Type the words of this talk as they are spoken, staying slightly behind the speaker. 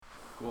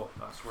Cool.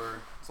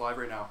 It's live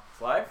right now. It's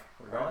live?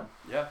 We're going?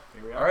 Yeah.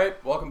 Here we are. All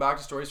right. Welcome back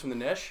to Stories from the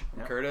Niche. I'm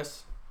Yeah.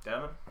 Curtis.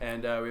 Devin?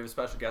 And we have a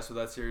special guest with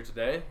us here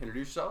today.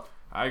 Introduce yourself.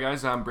 Hi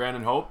guys, I'm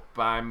Brandon Hope.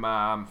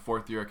 I'm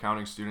fourth year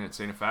accounting student at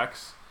St.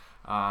 FX.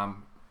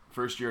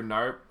 First year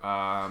NARP.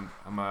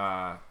 I'm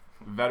a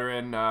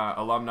veteran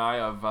alumni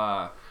of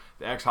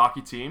the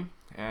ex-hockey team.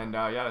 And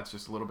that's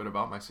just a little bit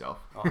about myself.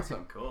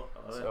 Awesome. Cool.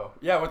 I love So,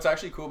 yeah, what's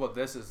actually cool about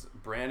this is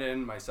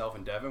Brandon, myself,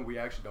 and Devin, we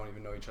actually don't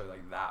even know each other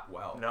like that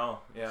well. it. No,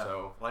 yeah.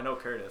 So- Well, I know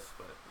Curtis,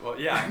 but Well,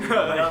 yeah. I mean,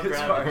 not like,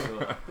 as far as-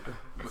 Brandon, so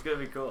it's going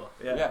to be cool.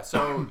 Yeah. yeah,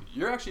 so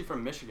you're actually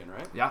from Michigan,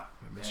 right? Yeah,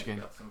 Yeah, Michigan.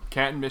 you got some-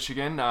 Canton,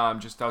 Michigan,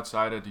 just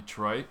outside of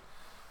Detroit.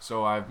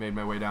 So I've made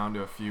my way down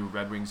to a few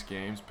Red Wings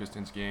games,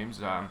 Pistons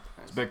games. I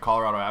was a big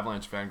Colorado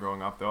Avalanche fan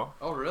growing up, though.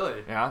 Oh,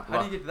 really? Yeah. How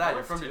do you get to that? I You're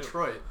was from too.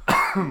 Detroit.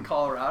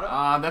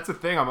 Colorado? That's the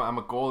thing. I'm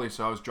a goalie,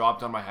 so I was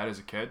dropped on my head as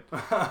a kid.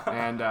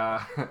 And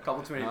A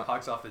couple too many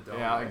pucks off the dome.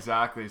 yeah, right?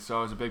 exactly. So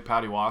I was a big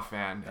Patty Waugh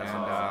fan. That's and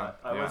awesome.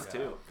 I yeah. was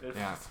too. It's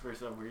Yeah. just for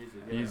some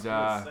reason. Yeah, He's he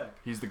was sick.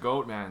 he's the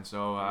GOAT, man.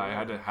 So I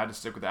had to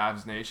stick with the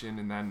Avs Nation,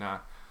 and then I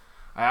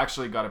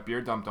actually got a beer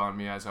dumped on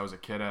me as I was a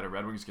kid at a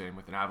Red Wings game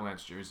with an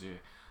Avalanche jersey.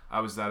 I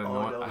was that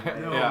annoyed. no way. yeah.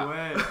 No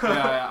way.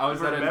 Yeah, I was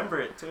I that.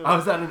 remember it too. I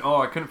was that.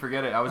 I couldn't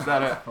forget it. I was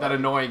that that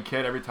annoying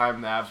kid. Every time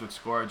the Avs would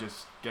score, I'd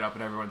just get up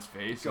in everyone's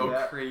face. Go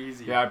Yeah.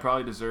 crazy. Yeah, I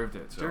probably deserved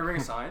it. Did you ever So.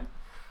 bring a sign?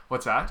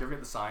 What's that? Did you ever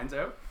get the signs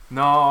out?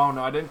 No,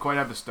 I didn't quite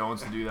have the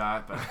stones to do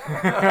that. But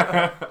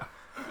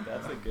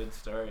That's a good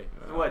story.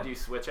 So what, do you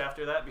switch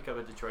after that? Become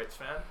a Detroit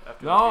fan?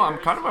 After no, the I'm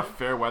beer kind of a incident?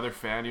 fair weather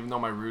fan, even though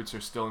my roots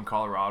are still in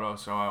Colorado.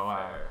 So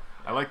Fair.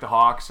 I like the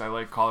Hawks. I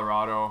like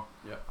Colorado.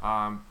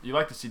 Yeah. You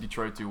like to see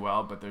Detroit do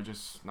well, but they're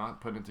just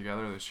not putting it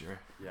together this year.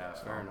 Yeah,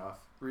 So. fair enough.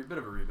 Bit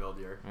of a rebuild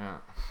year. Yeah.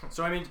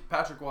 So I mean,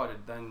 Patrick Waugh,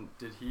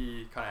 did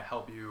he kind of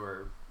help you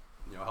or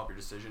help your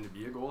decision to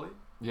be a goalie?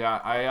 Yeah,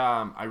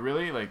 I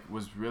really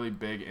was really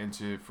big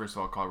into, first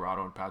of all,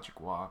 Colorado and Patrick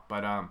Waugh.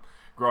 But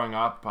growing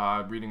up,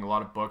 reading a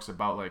lot of books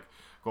about like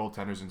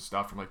goaltenders and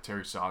stuff from like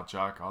Terry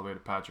Sawchuk all the way to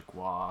Patrick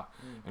Waugh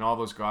and all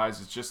those guys.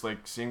 It's just like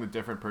seeing the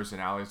different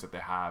personalities that they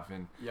have,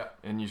 and Yeah.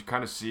 you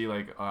kind of see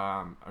like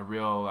a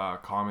real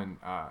common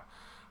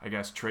I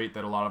guess trait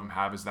that a lot of them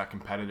have is that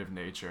competitive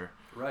nature.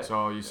 Right.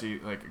 So you see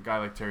like a guy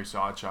like Terry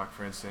Sawchuk,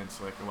 for instance,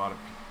 like a lot of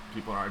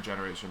people in our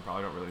generation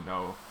probably don't really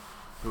know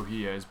who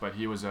he is, but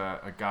he was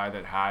a guy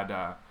that had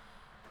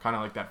kind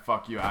of like that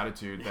fuck you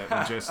attitude that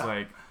was just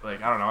like I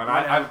don't know. And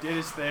I did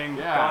his thing.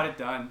 Yeah. Got it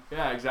done.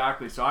 yeah,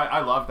 exactly. So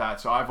I love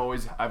that. So I've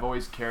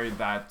always carried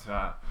that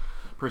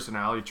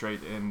personality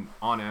trait in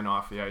on and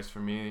off the ice for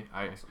me.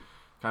 I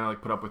kind of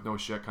like put up with no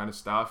shit kind of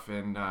stuff,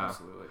 and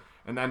Absolutely.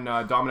 and then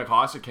Dominic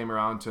Hasek came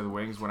around to the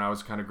Wings when I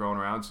was kind of growing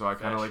around, so I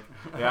kind of like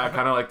I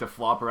kind of like to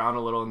flop around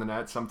a little in the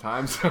net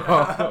sometimes.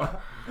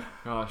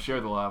 So share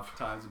the love.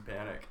 Times of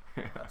panic.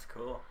 That's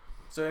cool.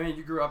 So I mean,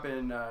 you grew up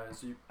in.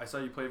 I saw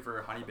you played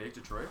for Honey Bake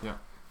Detroit. Yeah.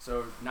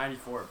 So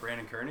 '94,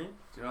 Brandon Kearney.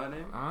 Do you know that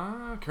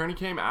name? Kearney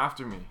came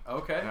after me.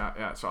 Okay.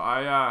 Yeah. So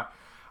I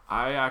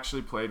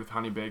actually played with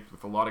Honey Baked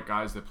with a lot of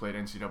guys that played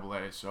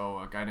NCAA. So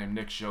a guy named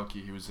Nick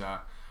Schilke, he was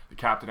the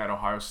captain at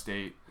Ohio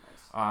State.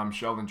 Nice.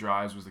 Sheldon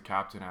Drives was the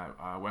captain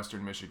at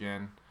Western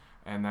Michigan,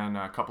 and then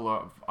a couple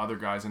of other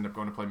guys ended up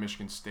going to play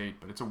Michigan State.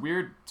 But it's a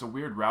weird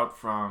route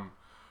from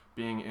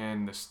being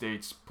in the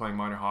States playing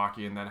minor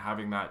hockey and then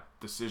having that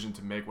decision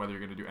to make whether you're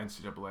going to do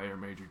NCAA or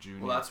major junior.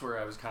 Well, that's where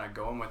I was kind of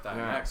going with that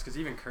Yeah. next, because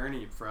even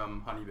Kearney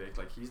from Honey Baked,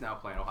 like he's now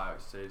playing Ohio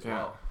State as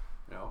Yeah.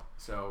 well.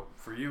 So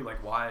for you,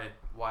 like why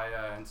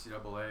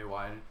NCAA?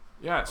 Why?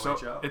 Yeah, so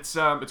OHL?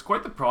 it's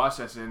quite the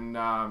process, and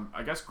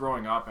I guess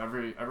growing up,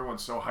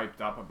 everyone's so hyped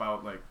up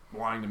about like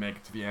wanting to make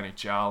it to the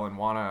NHL and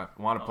wanna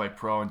play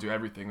pro and do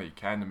everything that you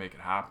can to make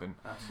it happen.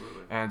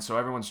 Absolutely. And so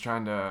everyone's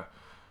trying to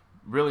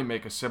really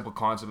make a simple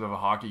concept of a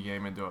hockey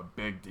game into a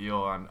big deal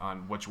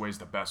on which way's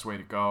the best way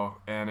to go.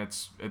 And it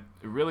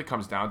really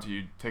comes down to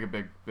you take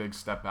a big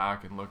step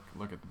back and look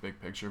at the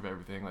big picture of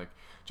everything. Like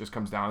just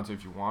comes down to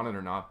if you want it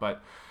or not.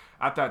 But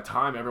at that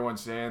time,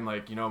 everyone's saying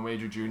like,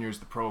 major junior is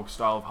the pro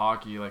style of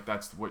hockey. Like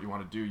that's what you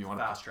want to do. You want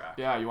to Fast track.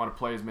 Yeah, you want to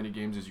play as many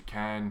games as you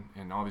can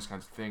and all these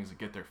kinds of things and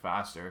get there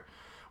faster.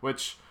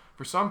 Which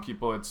for some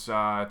people, it's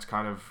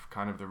kind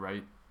of the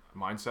right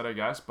mindset, I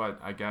guess. But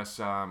I guess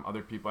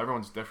other people,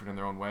 everyone's different in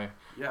their own way.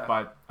 Yeah.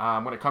 But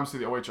when it comes to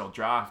the OHL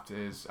draft,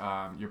 is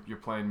you're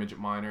playing midget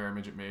minor or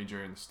midget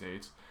major in the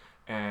States.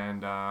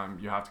 And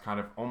you have to kind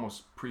of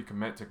almost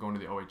pre-commit to going to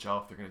the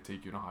OHL if they're going to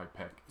take you in a high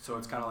pick. So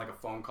it's kind of like a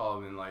phone call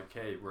and like,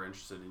 hey, we're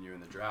interested in you in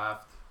the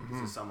draft. Is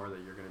this somewhere that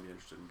you're going to be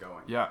interested in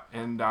going? Yeah,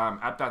 and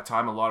at that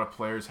time, a lot of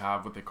players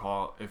have what they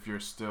call, if you're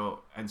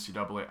still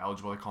NCAA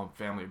eligible, they call them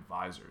family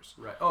advisors.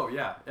 Right. Oh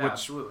yeah.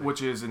 Absolutely.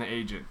 Which is an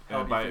agent.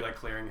 help you through like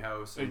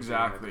clearinghouse and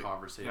Exactly. doing, like, the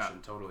conversation.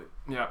 Yeah. Totally.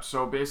 Yeah,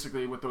 so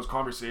basically with those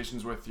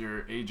conversations with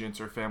your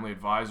agents or family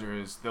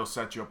advisors, they'll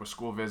set you up with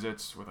school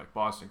visits with like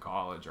Boston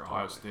College or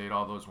Ohio Totally. State,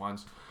 all those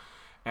ones.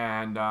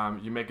 And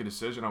you make a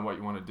decision on what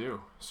you want to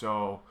do.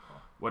 So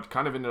what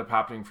kind of ended up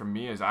happening for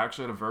me is I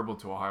actually had a verbal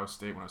to Ohio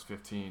State when I was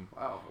 15.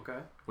 Wow. Okay.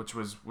 Which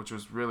was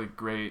really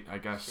great, I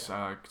guess,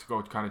 to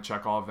go kind of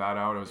check all of that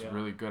out. It was a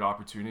really good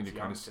opportunity to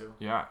kind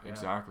of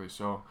exactly.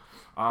 So,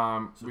 we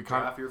kind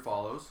draft year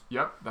follows.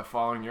 Yep, that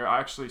following year I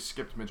actually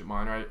skipped midget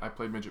minor. I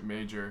played midget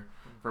major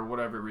for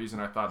whatever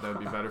reason. I thought that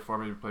would be better for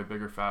me to play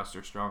bigger,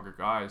 faster, stronger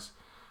guys,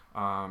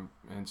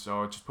 and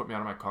so it just put me out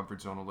of my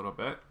comfort zone a little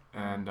bit.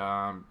 And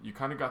you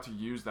kind of got to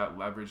use that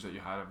leverage that you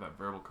had of that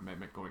verbal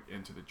commitment going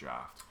into the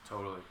draft.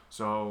 Totally.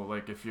 So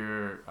like if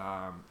you're,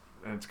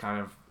 and it's kind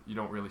of, you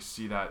don't really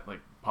see that like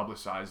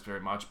publicized very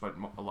much, but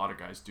a lot of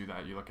guys do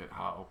that. You look at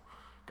how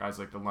guys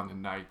like the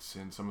London Knights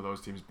and some of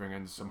those teams bring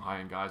in some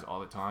high-end guys all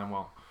the time.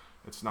 Well,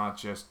 it's not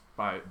just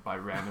by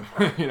random,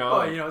 you know.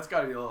 Well, you know, it's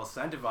got to be a little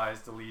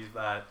incentivized to leave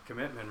that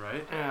commitment,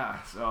 right?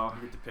 Yeah. So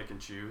you get to pick and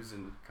choose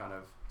and kind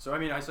of. So I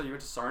mean, I saw you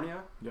went to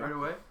Sarnia right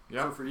away.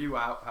 Yeah. So for you,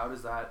 how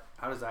does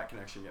that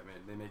connection get made?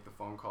 They make the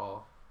phone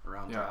call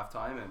around draft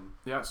time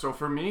and. So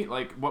for me,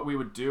 like what we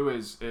would do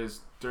is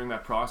during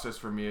that process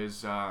for me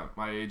is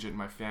my agent and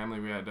my family,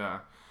 we had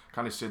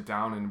kind of sit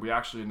down and we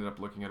actually ended up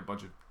looking at a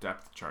bunch of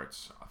depth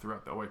charts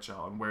throughout the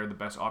OHL and where the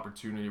best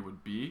opportunity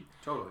would be.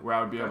 Totally. Where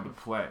I would be able to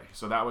play.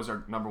 So that was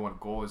our number one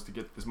goal, is to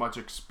get as much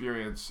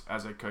experience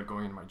as I could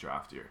going into my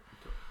draft year.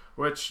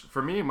 Which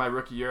for me, my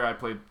rookie year, I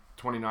played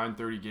 29,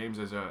 30 games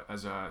as a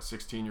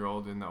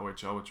 16-year-old in the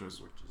OHL,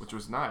 which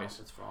was nice.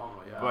 It's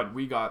phenomenal, yeah. But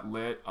we got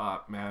lit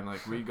up, man.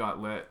 Like we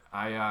got lit.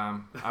 I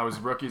was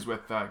rookies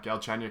with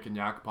Galchenyuk and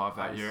Yakupov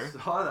that year.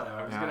 I saw that.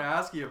 I was gonna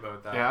ask you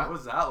about that. Yeah. What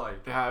was that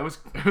like? Yeah, it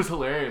was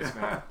hilarious,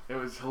 man. It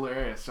was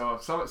hilarious. So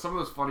some of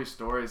those funny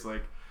stories,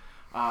 like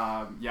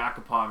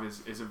Yakupov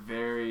is a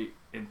very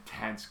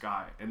intense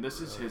guy, and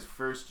this is his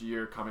first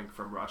year coming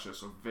from Russia,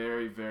 so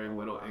very, very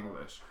little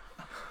English.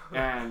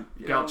 And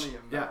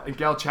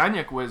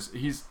Galchenyuk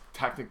he's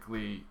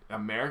technically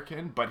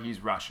American, but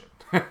he's Russian.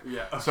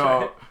 Yeah.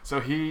 Okay. So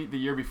he, the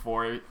year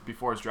before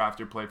his draft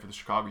year, played for the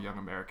Chicago Young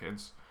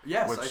Americans.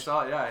 Yes, I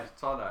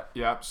saw that.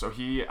 Yeah, so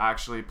he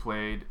actually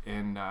played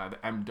in the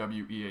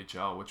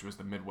MWEHL, which was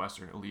the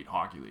Midwestern Elite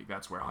Hockey League.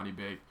 That's where Honey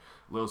Baked,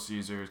 Little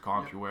Caesars,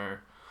 CompuWare,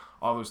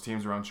 all those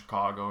teams around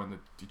Chicago and the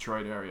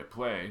Detroit area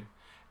played.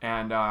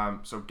 And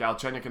so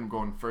Galchenyuk ended up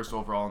going first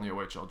overall in the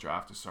OHL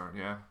draft to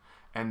Sarnia.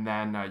 And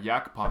then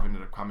Yakupov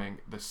ended up coming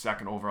the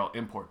second overall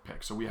import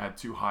pick. So we had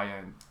two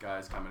high-end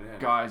guys coming in.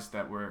 Guys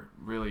that were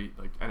really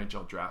like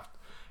NHL draft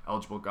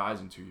eligible guys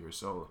in 2 years.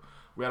 So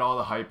we had all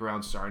the hype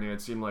around Sarnia. It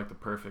seemed like the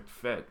perfect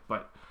fit.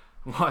 But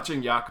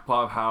watching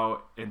Yakupov,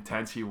 how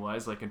intense he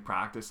was, like in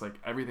practice, like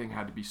everything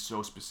had to be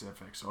so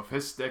specific. So if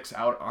his stick's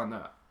out on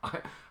the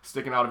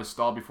sticking out of his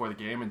stall before the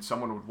game and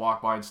someone would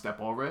walk by and step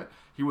over it,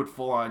 he would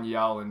full on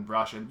yell in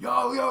Russian,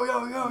 yo, yo,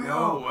 yo, yo,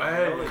 yo. No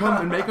way. Come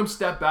and make him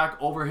step back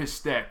over his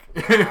stick.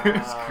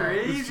 It's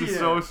crazy. It's just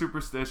so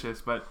superstitious,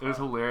 but it was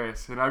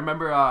hilarious. And I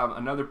remember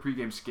another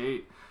pregame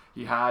skate,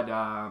 he had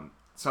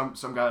some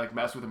guy like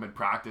mess with him in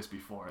practice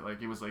before. Like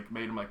he was like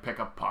made him like pick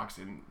up pucks,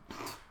 and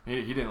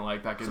he didn't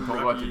like that. Told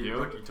him what to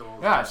do.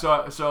 Yeah,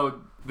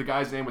 so the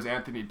guy's name was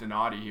Anthony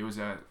Donati. He was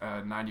a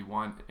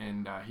 91,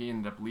 and he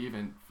ended up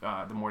leaving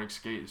the morning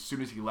skate. As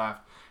soon as he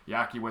left,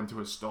 Yaki went to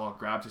his stall,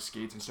 grabbed his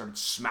skates, and started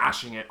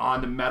smashing it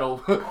on the metal,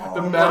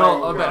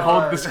 that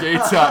held the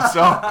skates up.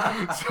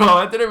 So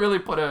that didn't really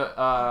put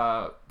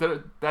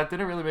that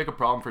didn't really make a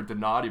problem for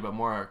Donati, but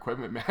more our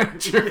equipment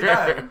manager.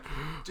 Yeah,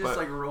 just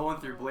like rolling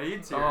through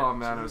blades here. Oh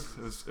man, it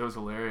was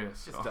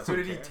hilarious. So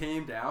did he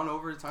tame down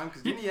over time?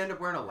 Because didn't he end up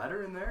wearing a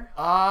letter in there?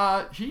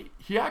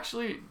 He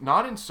actually,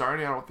 not in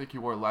Sarnia, I don't think he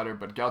wore a letter,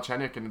 but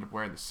Galchenyuk ended up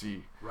wearing the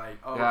C. Right.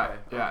 Oh, yeah, okay.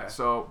 Yeah.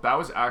 So that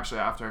was actually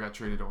after I got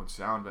traded to Owen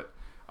Sound, but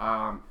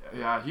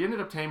he ended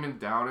up taming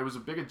down. It was a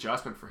big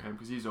adjustment for him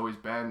because he's always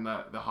been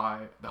the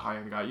high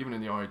end guy, even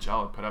in the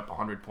OHL, had put up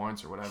 100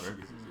 points or whatever.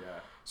 Jesus, yeah.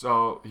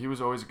 So he was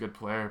always a good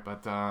player,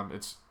 but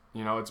it's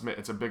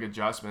a big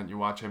adjustment. You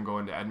watch him go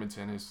into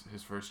Edmonton his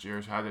first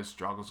years, had his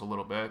struggles a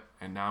little bit,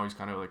 and now he's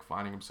kind of like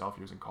finding himself.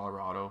 He was in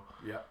Colorado,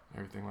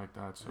 everything like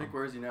that. So I think,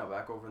 where is he now?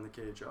 Back over in the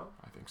KHL?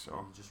 I think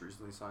so. He just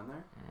recently signed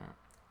there. Yeah.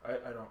 I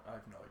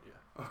have no idea.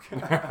 Okay.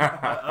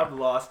 I'm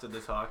lost in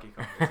this hockey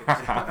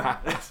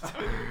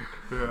conversation.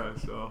 Yeah.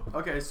 So.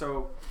 Okay,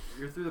 so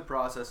you're through the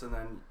process, and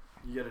then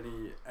you get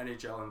any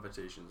NHL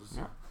invitations.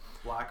 Yeah.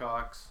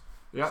 Blackhawks.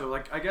 Yeah. So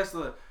like, I guess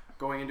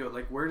going into it,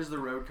 like, where does the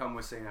road come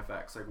with St.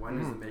 FX? Like, when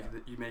does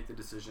you make the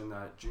decision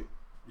that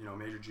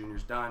major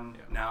junior's done?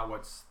 Yeah. Now,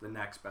 what's the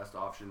next best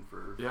option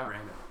for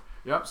Brandon?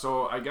 Yep.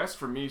 So I guess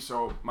for me,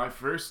 my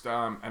first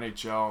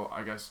NHL,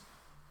 I guess,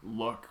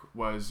 look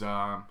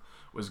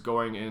was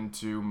going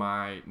into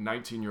my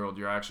 19-year-old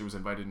year. I actually was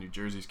invited to New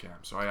Jersey's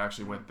camp, so I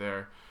actually went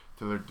there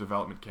to their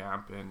development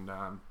camp and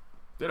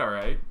did all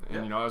right.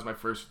 And that was my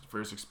first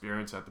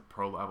experience at the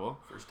pro level.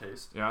 First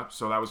taste. Yeah,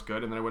 so that was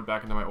good. And then I went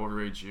back into my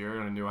overage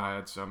year, and I knew I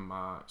had some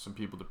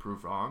people to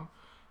prove wrong.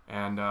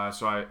 And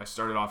so I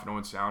started off in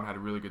Owen Sound, had a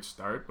really good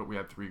start, but we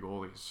had 3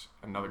 goalies.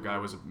 Another guy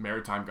was a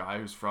maritime guy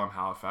who's from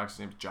Halifax.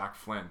 His name's Jack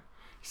Flynn.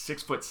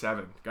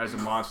 6'7". Guy's a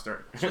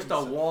monster. Just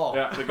a wall.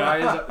 Yeah, the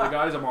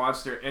guy is a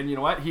monster. And you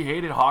know what? He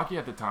hated hockey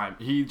at the time.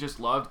 He just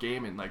loved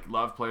gaming, like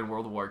loved playing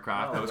World of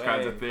Warcraft, those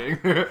kinds of things.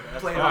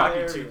 Playing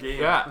hockey 2 games.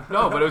 Yeah,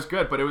 no, but it was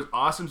good. But it was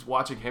awesome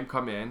watching him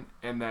come in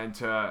and then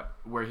to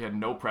where he had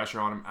no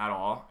pressure on him at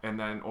all. And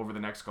then over the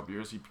next couple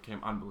years, he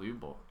became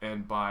unbelievable.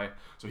 And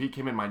so he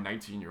came in my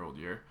 19-year-old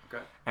year.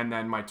 Okay. And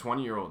then my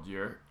 20-year-old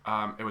year,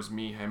 it was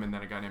me, him, and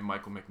then a guy named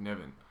Michael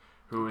McNiven,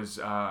 who is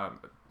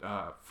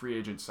free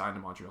agent signed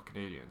to Montreal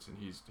Canadiens, and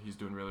he's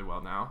doing really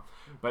well now.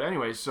 But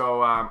anyway,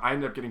 so I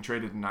ended up getting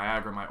traded to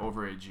Niagara my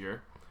overage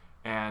year,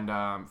 and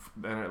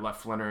then it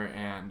left Flinner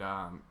and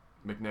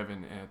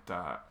McNiven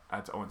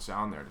at Owen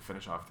Sound there to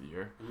finish off the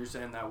year. And you're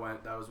saying that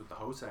was with the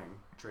Hosang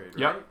trade,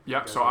 Yep, right?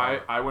 yep. So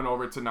I went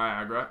over to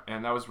Niagara,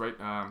 and that was right.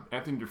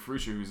 Anthony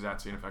DeFrucia, who's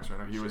at St. FX right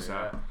now,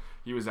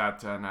 he was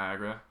at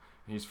Niagara.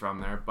 He's from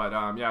there. But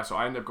so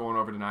I ended up going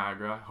over to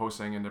Niagara.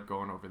 Hosang ended up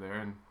going over there,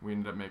 and we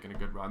ended up making a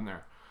good run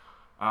there.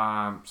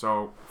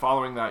 So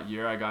following that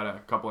year, I got a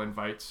couple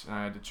invites, and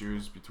I had to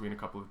choose between a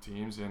couple of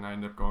teams, and I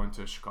ended up going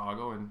to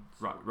Chicago and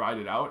ride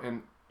it out.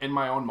 And in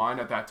my own mind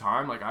at that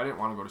time, like, I didn't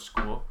want to go to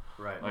school.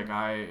 Right. Like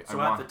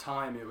at the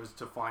time, it was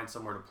to find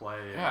somewhere to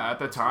play. Yeah, at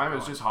the time, it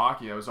was just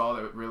hockey. It was all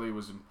that really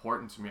was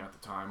important to me at the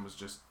time was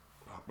just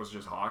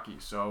hockey.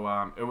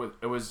 So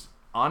it was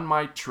on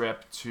my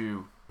trip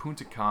to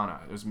Punta Cana.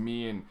 It was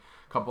me and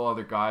a couple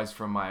other guys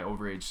from my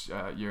overage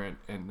year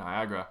in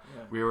Niagara.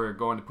 Yeah. We were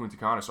going to Punta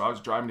Cana, so I was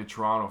driving to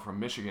Toronto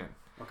from Michigan.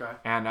 Okay.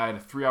 And I had a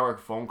 3-hour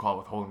phone call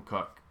with Holden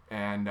Cook,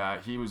 and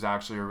he was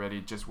actually already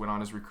just went on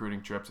his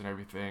recruiting trips and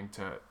everything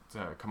to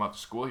come out to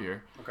school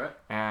here. Okay.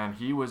 And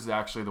he was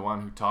actually the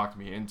one who talked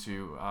me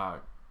into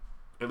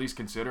at least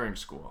considering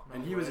school.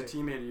 And he was a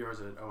teammate of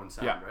yours at Owen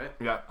Sound, right?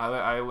 Yeah.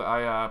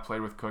 I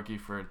played with Cookie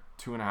for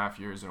 2.5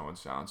 years in Owen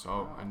Sound,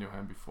 so I knew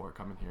him before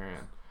coming here.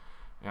 And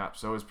yeah,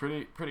 so it was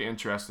pretty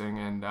interesting,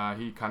 and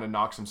he kind of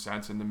knocked some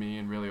sense into me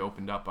and really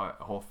opened up a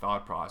whole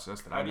thought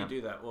process. How do you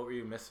do that? What were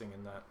you missing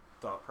in that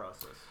thought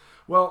process?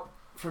 Well,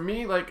 for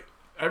me, like,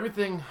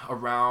 everything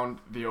around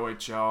the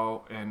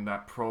OHL and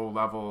that pro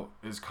level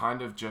is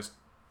kind of just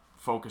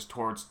focused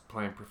towards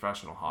playing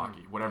professional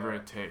hockey, whatever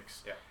it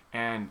takes. Yeah.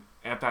 And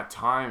at that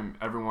time,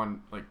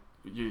 everyone, like,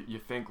 you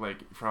think,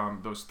 like,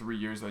 from those 3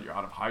 years that you're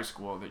out of high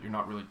school that you're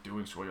not really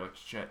doing school. You're like,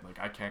 shit, like,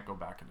 I can't go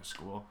back into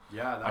school.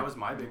 Yeah, that was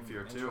my big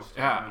fear too.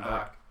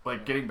 Yeah,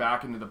 getting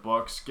back into the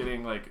books,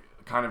 getting, like,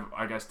 kind of,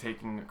 I guess,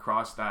 taking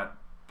across that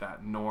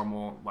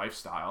normal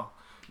lifestyle.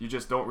 You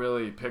just don't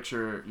really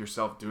picture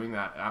yourself doing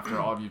that after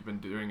all you've been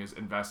doing is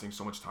investing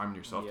so much time in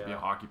yourself to be a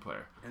hockey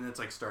player. And it's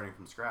like starting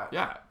from scratch.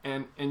 Yeah,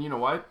 and you know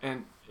what?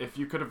 And if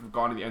you could have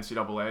gone to the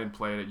NCAA and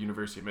played at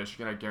University of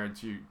Michigan, I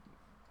guarantee you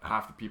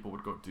half the people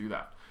would go do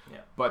that. Yeah.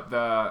 But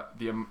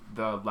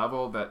the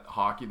level that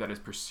hockey that is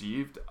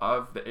perceived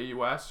of the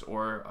AUS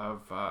or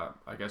of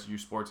I guess U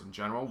Sports in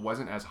general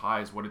wasn't as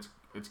high as what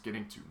it's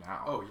getting to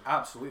now. Oh,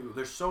 absolutely.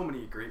 There's so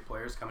many great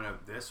players coming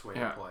out this way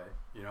to play.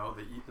 You know,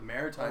 the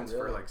Maritimes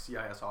for like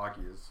CIS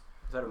hockey is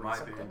that a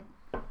recent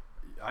thing?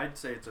 I'd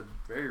say it's a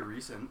very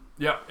recent.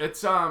 Yeah,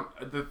 it's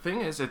the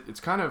thing is it's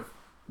kind of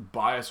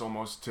biased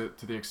almost to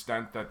the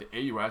extent that the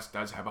AUS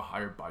does have a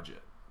higher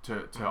budget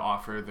to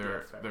offer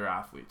their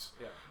athletes.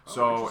 Yeah.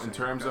 So in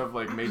terms of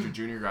like major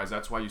junior guys,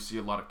 that's why you see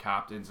a lot of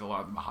captains, a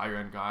lot of the higher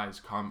end guys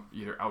come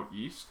either out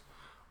east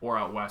or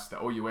out west. The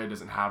OUA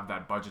doesn't have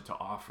that budget to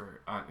offer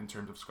in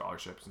terms of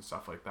scholarships and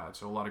stuff like that.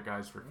 So a lot of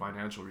guys for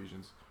financial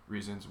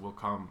reasons will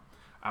come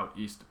out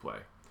east to play.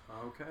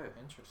 Okay,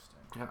 interesting.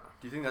 Yeah.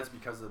 Do you think that's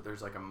because that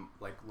there's like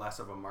less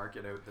of a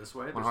market out this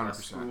way? There's 100%.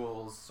 less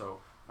schools, so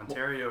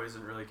Ontario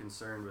isn't really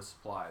concerned with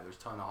supply. There's a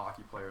ton of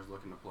hockey players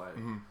looking to play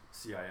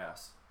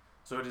CIS.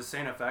 So does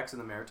St. FX and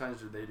the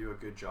Maritimes, do they do a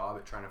good job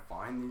at trying to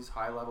find these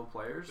high-level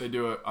players? They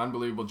do an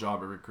unbelievable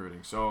job at recruiting.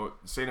 So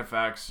St.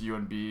 FX,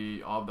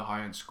 UNB, all of the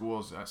high-end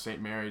schools,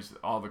 St. Mary's,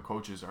 all the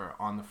coaches are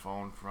on the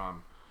phone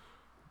from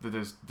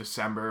the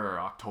December or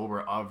October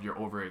of your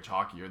overage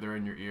hockey year. They're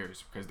in your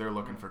ears because they're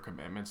looking for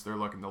commitments. They're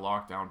looking to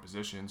lock down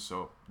positions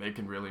so they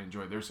can really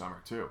enjoy their summer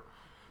too.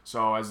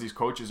 So as these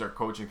coaches are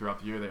coaching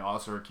throughout the year, they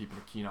also are keeping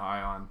a keen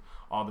eye on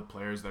all the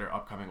players that are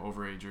upcoming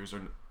overagers.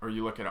 Or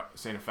you look at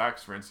St.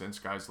 FX, for instance,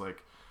 guys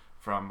like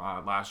from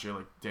last year,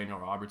 like Daniel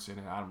Robertson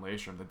and Adam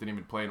Laysham that didn't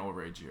even play an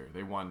overage year.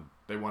 They won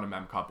a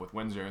Mem Cup with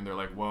Windsor, and they're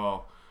like,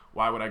 well,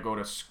 why would I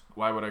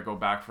go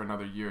back for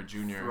another year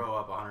junior? Throw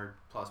up 100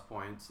 plus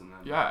points and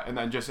then and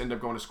then just end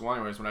up going to school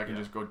anyways when I can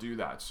just go do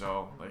that.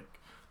 So like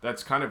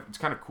it's kind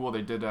of cool.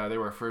 They did they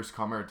were a first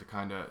comer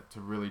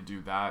to really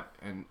do that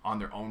and on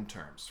their own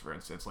terms. For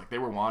instance, like they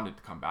were wanted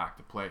to come back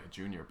to play a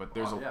junior, but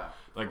there's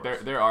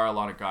there are a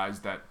lot of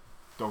guys that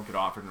don't get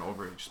offered an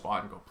overage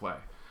spot and go play.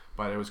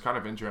 But it was kind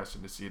of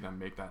interesting to see them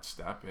make that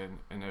step,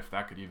 and if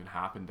that could even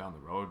happen down the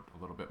road a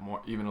little bit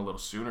more, even a little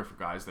sooner for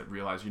guys that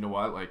realize, you know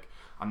what, like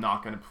I'm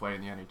not going to play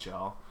in the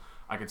NHL.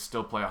 I could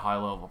still play a high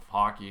level of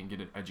hockey and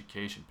get an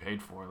education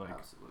paid for. Like,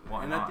 absolutely.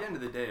 And at the end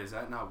of the day, is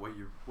that not what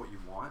you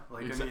want?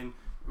 Like, I mean,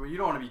 well, you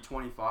don't want to be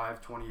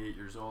 25, 28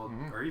 years old,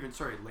 or even,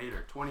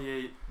 later,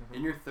 28,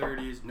 in your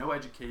 30s, no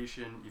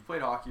education, you've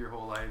played hockey your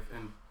whole life,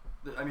 and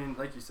I mean,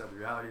 like you said, the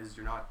reality is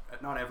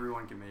not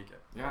everyone can make it.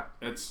 Yeah,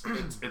 it's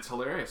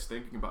hilarious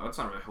thinking about. It's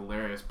not really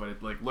hilarious,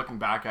 but like looking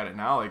back at it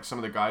now, like some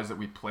of the guys that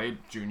we played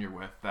junior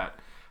with that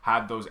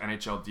had those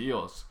NHL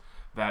deals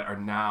that are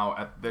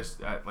now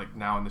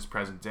now in this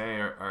present day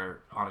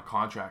are on a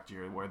contract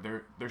year where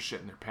they're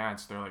shitting their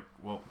pants. They're like,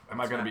 well, am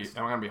I gonna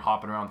be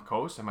hopping around the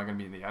coast? Am I gonna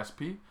be in the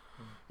SP?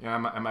 Yeah,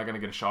 am I gonna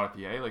get a shot at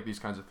the A? Like these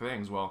kinds of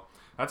things. Well,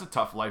 that's a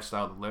tough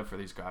lifestyle to live for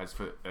these guys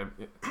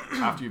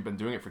after you've been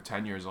doing it for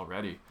 10 years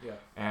already. Yeah.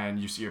 And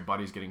you see your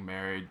buddies getting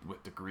married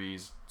with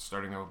degrees,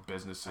 starting their own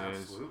businesses.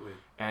 Absolutely.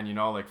 And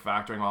like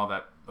factoring all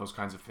those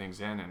kinds of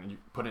things in, and you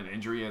put an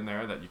injury in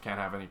there that you can't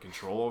have any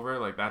control over.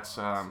 Like that's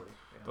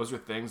those are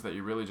things that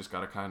you really just got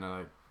to kind of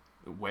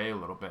like weigh a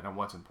little bit on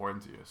what's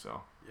important to you.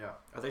 So yeah.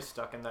 Are they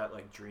stuck in that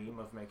like dream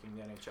of making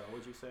the NHL,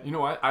 would you say? You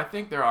know what? I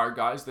think there are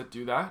guys that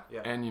do that,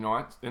 Yeah. and you know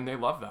what? And they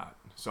love that.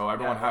 So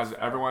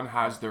everyone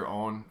has their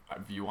own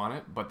view on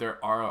it, but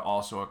there are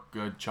also a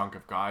good chunk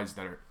of guys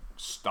that are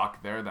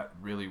stuck there that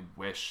really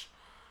wish,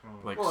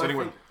 like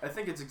I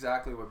think it's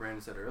exactly what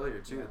Brandon said earlier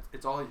too. Yeah.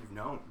 It's all you've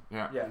known.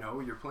 Yeah. You know,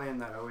 you're playing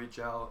that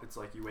OHL. It's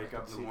like you wake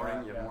up in the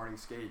morning, you have morning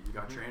skate, you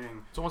got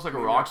training. It's almost like a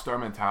rock star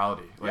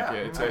mentality. Like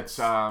it's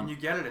and you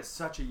get it at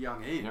such a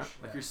young age. Yeah.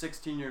 Like you're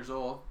 16 years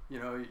old. You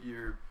know,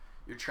 you're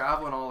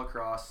traveling all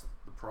across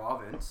the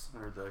province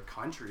or the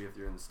country if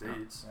you're in the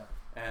States. Yeah.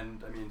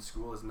 And I mean,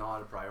 school is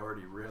not a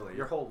priority really.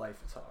 Your whole life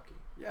is hockey.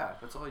 Yeah,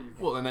 that's all you.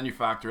 Well, and then you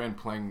factor in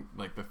playing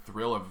like the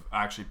thrill of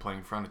actually playing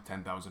in front of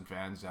 10,000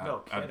 fans at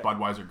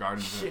Budweiser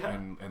Gardens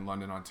in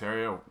London,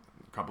 Ontario,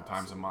 a couple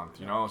times a month.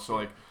 You know,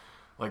 so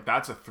like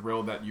that's a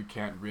thrill that you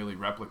can't really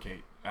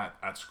replicate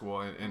at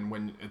school. And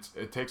when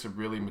it takes a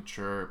really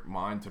mature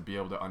mind to be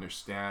able to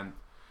understand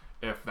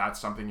if that's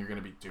something you're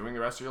going to be doing the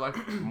rest of your life.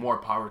 More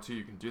power to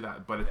you can do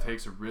that, but it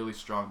takes a really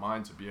strong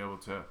mind to be able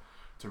to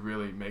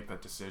really make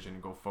that decision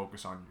and go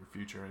focus on your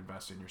future,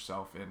 invest in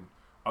yourself in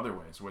other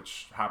ways,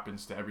 which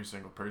happens to every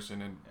single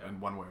person in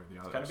one way or the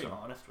other. It's kind of being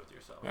honest with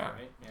yourself,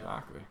 right? Yeah,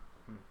 exactly.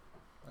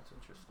 That's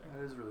interesting.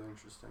 That is really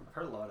interesting. I've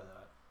heard a lot of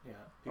that. Yeah.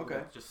 People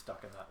are just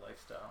stuck in that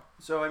lifestyle.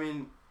 So I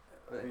mean,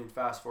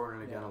 fast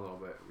forwarding again a little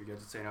bit, we get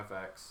to St.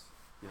 FX.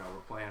 You know,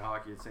 we're playing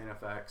hockey at St.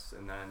 FX,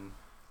 and then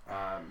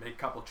make a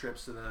couple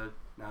trips to the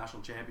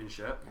national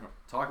championship. Yeah.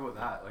 Talk about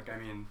that. Like, I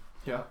mean,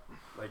 yeah,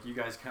 like you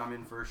guys come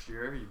in first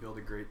year, you build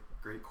a great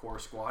core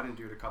squad and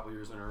do it a couple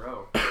years in a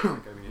row. Like,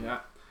 I mean, yeah.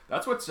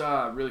 That's what's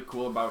really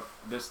cool about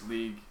this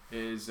league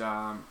is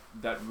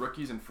that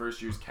rookies and first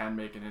years can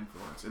make an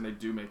influence, and they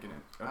do make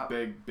a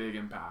big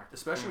impact.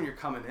 Especially when you're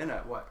coming in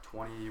at what,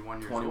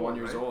 21 years old. 21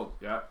 years old,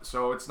 yeah.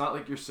 So it's not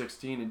like you're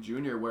 16 in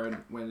junior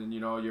when you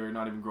know you're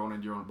not even grown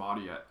into your own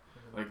body yet.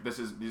 Like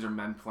these are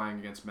men playing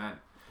against men,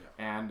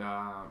 and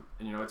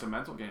you know it's a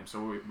mental game.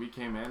 So we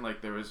came in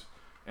like there was.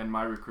 In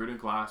my recruiting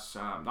class,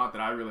 not that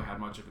I really had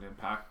much of an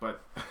impact,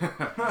 but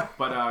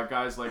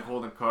guys like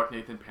Holden Cook,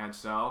 Nathan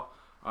Pancel,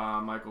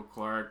 Michael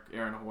Clark,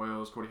 Aaron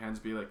Hoyles, Cody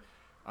Hensby,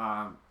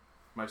 like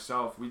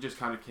myself, we just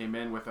kind of came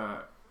in with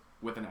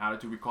an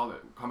attitude. We called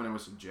it coming in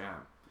with some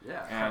jam.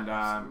 Yeah.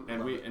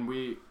 And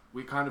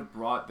we kind of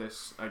brought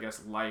this, I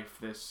guess, life,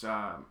 this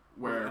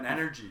where an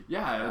energy.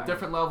 Yeah, a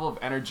different level of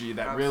energy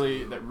that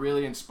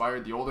really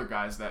inspired the older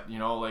guys that, you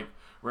know, like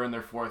we're in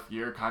their fourth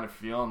year kind of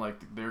feeling like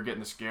they're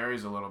getting the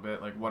scaries a little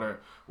bit, like what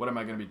am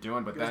I going to be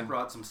doing? But then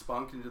brought some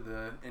spunk into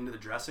the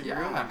dressing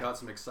room and got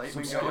some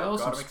excitement, some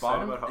skills, some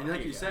spunk. And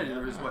like you said,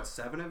 there was what,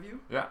 7 of you?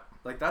 Yeah.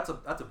 Like that's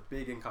a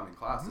big incoming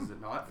class, is it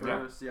not, for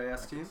a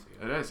CIS team?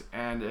 It is,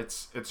 and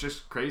it's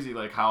just crazy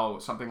like how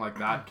something like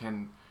that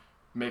can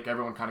make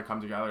everyone kind of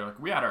come together. Like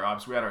we had our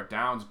ups, we had our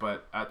downs,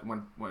 but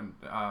when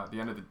the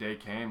end of the day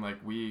came, like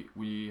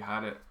we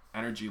had an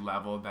energy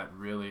level that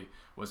really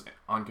was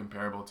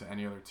uncomparable to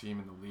any other team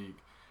in the league,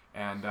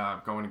 and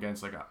going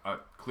against like a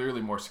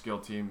clearly more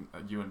skilled team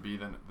at UNB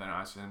than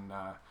us, and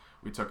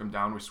we took them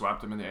down. We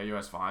swept them in the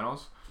AUS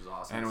finals, which was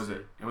awesome. And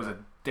it was a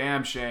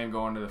damn shame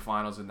going to the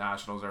finals and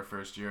nationals our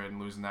first year and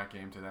losing that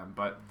game to them.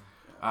 But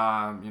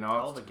you know,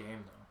 all the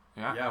game though.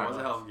 Yeah, it was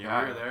a hell of a game.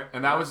 We were there.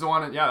 And that was the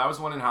one. That was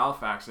the one in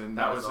Halifax, and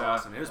that was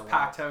awesome. It was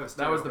packed house.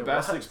 That was the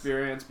best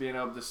experience, being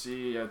able to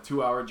see a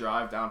 2-hour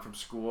drive down from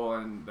school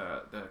and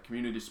the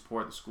community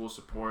support, the school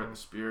support, the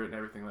spirit, and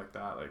everything like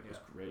that. Like it was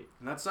great.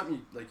 And that's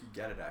something you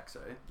get at X,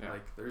 eh? Yeah.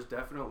 Like there's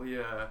definitely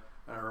an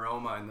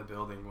aroma in the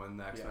building when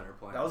the X-Men are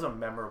playing. That was a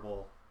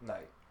memorable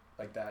night.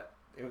 Like that.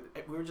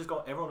 We were just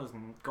going. Everyone was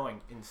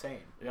going insane.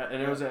 Yeah,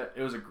 and it was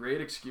a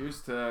great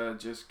excuse to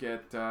just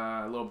get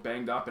a little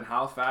banged up in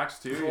Halifax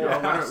too. You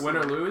know, win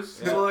or lose.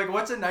 Yeah. So like,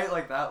 what's a night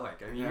like that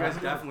like? I mean, you guys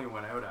definitely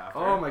went out after.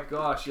 Oh my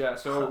gosh, yeah.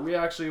 So we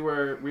actually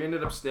we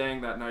ended up staying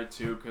that night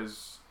too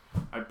because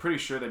I'm pretty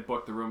sure they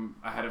booked the room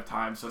ahead of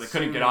time, so they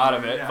couldn't get out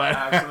of it. Yeah, but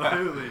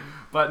absolutely.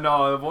 But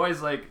no, the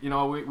boys, like, you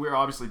know, we were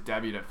obviously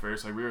debied at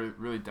first. Like we were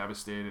really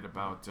devastated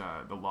about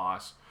the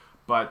loss,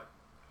 but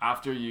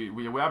after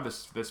we have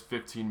this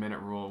 15-minute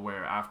rule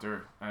where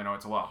after, I know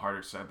it's a lot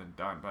harder said than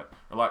done, but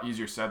a lot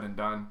easier said than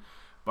done.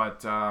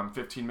 But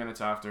 15 minutes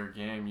after a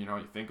game, you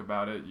think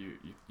about it,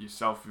 you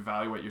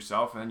self-evaluate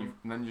yourself, and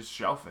then you just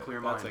shelf it.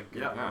 Clear That's mind. a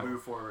good Yeah,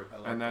 move forward. I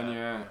like And then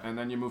that. and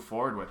then you move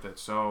forward with it.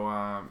 So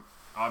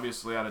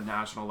obviously at a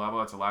national level,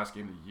 that's the last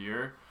game of the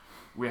year.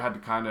 We had to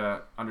kind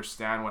of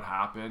understand what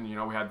happened.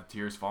 We had the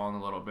tears falling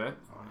a little bit.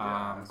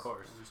 Of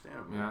course.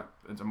 Understandable. Yeah,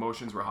 its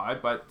emotions were high,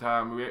 but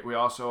we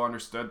also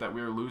understood that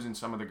we were losing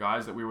some of the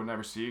guys that we would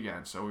never see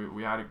again. So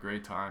we had a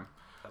great time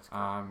That's cool.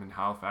 in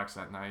Halifax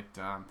that night.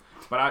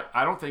 But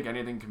I don't think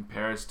anything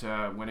compares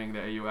to winning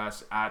the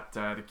AUS at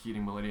the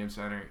Keating Millennium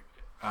Center,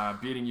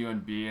 beating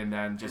UNB, and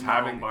then just In the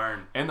having home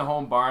barn. in the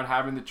home barn,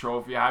 having the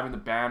trophy, having the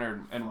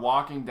banner, and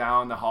walking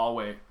down the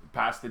hallway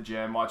past the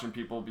gym, watching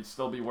people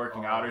still be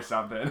working out or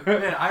something.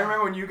 Man, I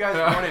remember when you guys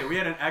won it. We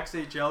had an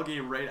XHL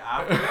game right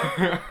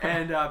after it,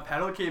 and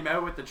Pedal came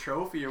out with the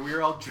trophy, and we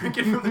were all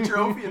drinking from the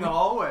trophy in the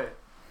hallway.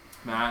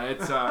 Man,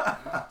 it's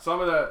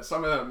some of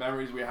the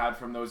memories we had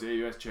from those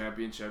AUS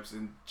championships,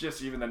 and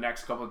just even the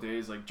next couple of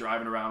days, like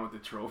driving around with the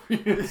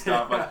trophy and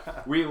stuff.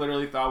 Like, we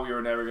literally thought we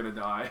were never gonna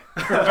die.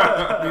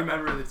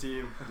 Remember the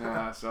team.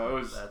 Yeah, so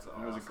it was That's it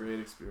was a awesome. great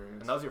experience.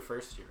 And that was your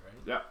first year, right?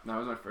 Yeah, that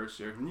was my first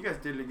year. And you guys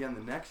did it again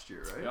the next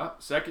year, right? Yeah,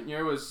 second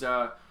year was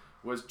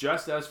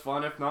just as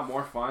fun, if not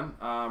more fun.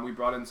 We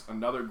brought in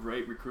another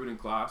great recruiting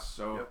class,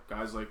 so Yep.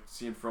 guys like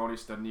Cianfroni,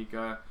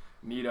 Stadnika,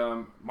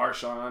 Needham,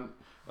 Marchand,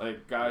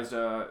 like guys,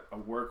 a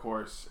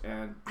workhorse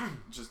and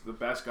just the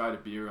best guy to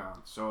be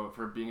around. So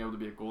for being able to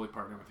be a goalie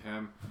partner with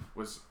him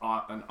was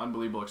an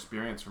unbelievable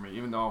experience for me,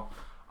 even though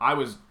I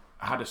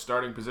had a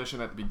starting position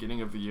at the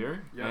beginning of the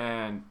year Yep.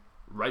 and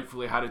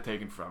rightfully had it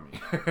taken from me.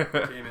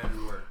 Came in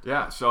and worked.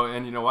 Yeah, so,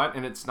 and you know what?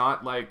 And it's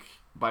not like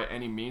by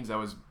any means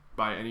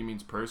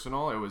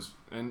personal. It was,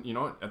 and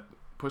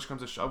push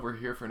comes to shove, we're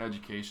here for an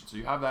education. So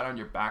you have that on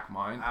your back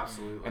mind.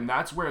 Absolutely. And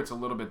that's where it's a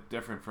little bit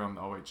different from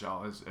the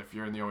OHL, is if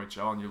you're in the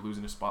OHL and you're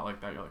losing a spot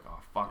like that, you're like, oh,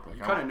 fuck. Like,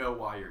 you kind of know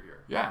why you're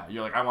here. yeah,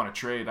 you're like, I want to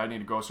trade. I need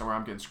to go somewhere.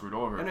 I'm getting screwed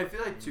over. And I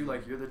feel like, too,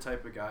 like, you're the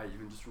type of guy,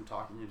 even just from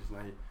talking to you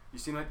tonight, you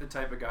seem like the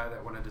type of guy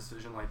that when a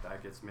decision like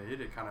that gets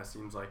made, it kind of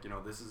seems like,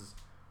 this is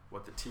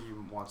what the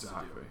team wants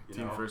Exactly. to do.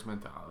 Team first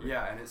mentality.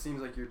 Yeah, and it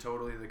seems like you're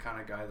totally the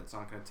kind of guy that's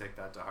not going to take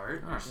that to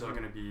heart. You're still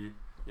going to be,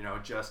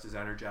 just as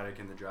energetic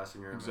in the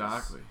dressing room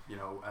Exactly.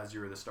 as you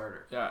were the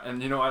starter. Yeah,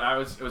 and you know what?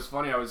 It was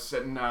funny. I was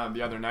sitting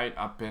the other night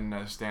up in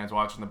the stands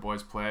watching the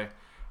boys play.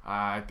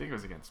 I think it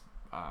was against,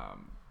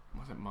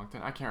 was it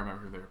Moncton? I can't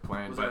remember who they were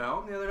playing. Was but it at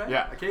home the other night?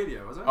 Yeah.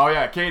 Acadia, was it? Oh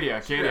yeah,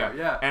 Acadia.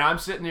 Yeah. And I'm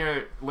sitting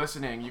here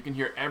listening. You can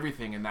hear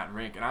everything in that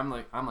rink, and I'm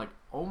like,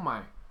 oh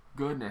my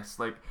goodness!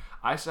 Like,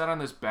 I sat on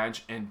this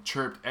bench and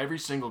chirped every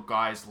single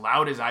guy as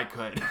loud as I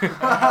could, and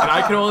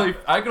I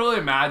could only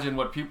imagine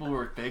what people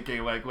were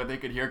thinking, like what they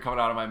could hear coming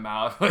out of my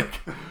mouth, like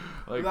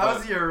that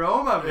was the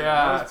aroma of it.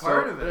 yeah, That was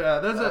part of it. Yeah,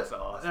 That's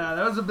awesome. Yeah,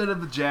 that was a bit of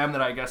the jam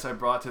that I guess I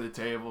brought to the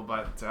table,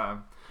 but.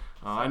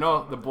 I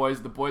know the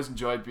boys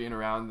enjoyed being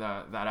around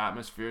that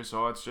atmosphere,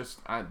 so it's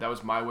just that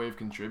was my way of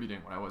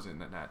contributing when I was in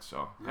the net.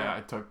 So Yeah.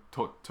 I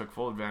took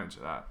full advantage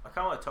of that. I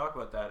kind of want to talk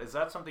about that. Is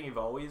that something you've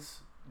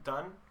always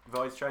done? You've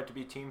always tried to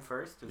be team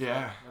first?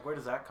 Yeah. Where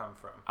does that come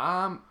from?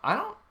 I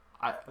don't.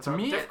 It's To a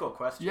me, difficult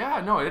question.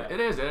 yeah, no, it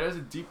is. It is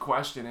a deep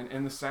question, and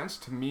in the sense,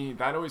 to me,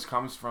 that always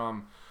comes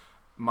from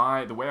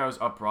the way I was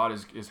up brought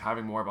is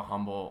having more of a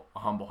humble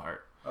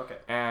heart, Okay.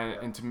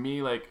 and to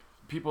me, like,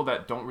 people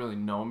that don't really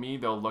know me,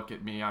 they'll look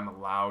at me. I'm a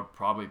loud,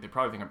 they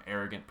probably think I'm an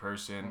arrogant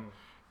person.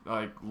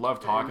 Like,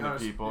 love talking to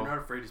people. You're not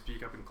afraid to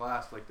speak up in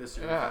class. Like this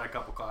year, Yeah. we've had a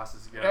couple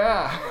classes together.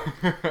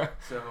 Yeah.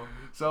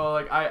 So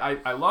like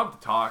I love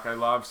to talk. I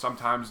love,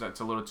 sometimes that's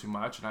a little too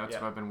much, and that's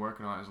Yeah. what I've been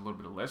working on, is a little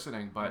bit of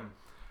listening. But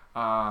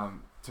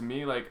to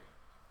me, like,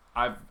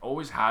 I've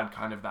always had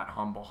kind of that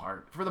humble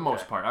heart for the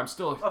most Okay. part. I'm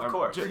still Of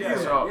course. ju- yeah,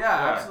 so,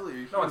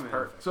 absolutely. No one's Human.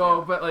 perfect. So,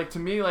 yeah. but like, to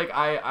me, like,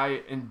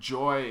 I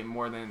enjoy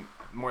more than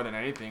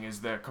anything is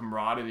the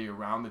camaraderie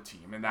around the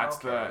team, and that's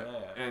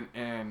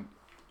and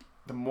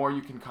the more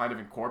you can kind of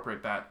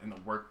incorporate that in the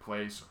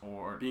workplace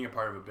or Being a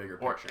part of a bigger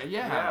or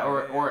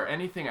picture. or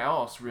anything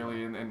else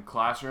really in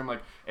classroom,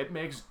 like, it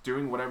makes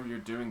doing whatever you're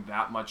doing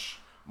that much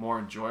more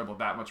enjoyable,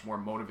 that much more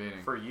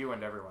motivating. For you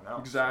and everyone else.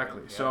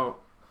 Exactly. Right? Yeah. So,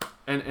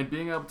 and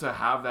being able to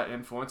have that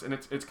influence, and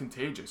it's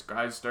contagious.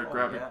 Guys start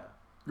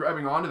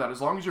grabbing onto that.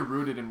 As long as you're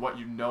rooted in what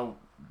you know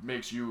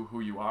makes you who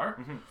you are,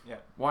 Yeah.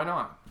 why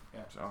not?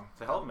 Yeah. So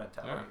It's a hell of a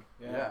mentality.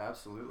 Yeah,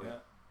 absolutely. Yeah.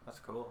 That's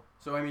cool.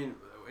 So I mean,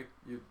 like,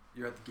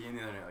 you're at the game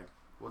the other night. Like,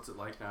 what's it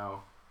like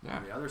now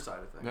on the other side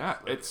of things? Yeah,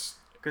 Like, it's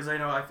because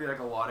I feel like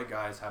a lot of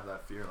guys have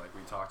that fear, like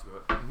we talked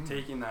about,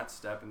 taking that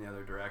step in the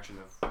other direction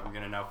of, I'm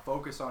gonna now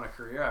focus on a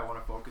career. I want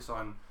to focus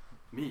on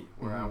me,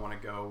 where I want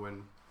to go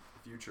in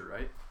the future,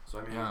 right? So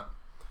I mean, yeah.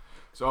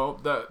 So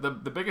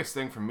the biggest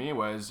thing for me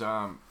was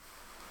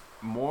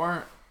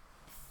more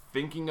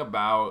thinking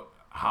about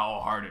how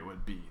hard it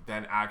would be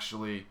than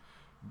actually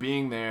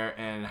being there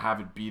and have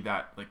it be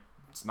that, like,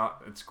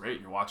 it's great,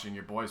 you're watching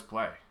your boys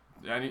play.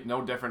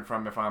 no different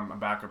from if I'm a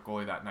backup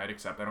goalie that night,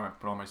 except I don't have to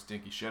put all my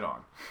stinky shit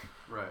on.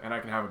 Right. And I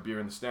can have a beer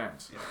in the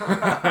stands.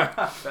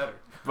 Yeah. Better.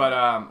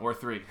 But or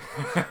 3.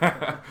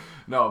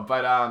 No,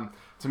 but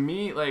to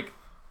me, like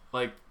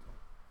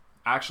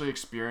actually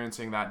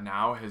experiencing that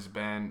now has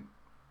been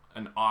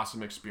an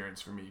awesome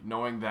experience for me.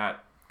 Knowing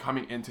that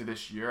coming into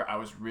this year, I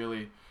was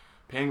really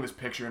painting this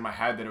picture in my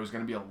head that it was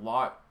going to be a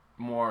lot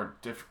more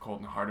difficult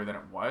and harder than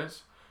it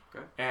was.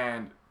 Okay.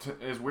 And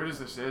as weird as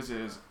this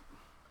is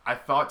I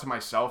thought to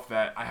myself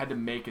that I had to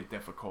make it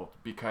difficult,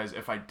 because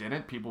if I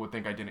didn't, people would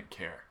think I didn't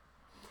care.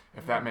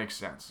 If that makes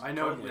sense. I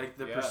know, Totally. like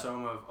the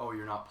persona of, oh,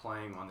 you're not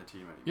playing on the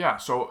team anymore. Yeah,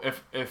 so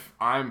if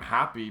I'm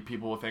happy,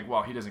 people will think,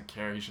 well, he doesn't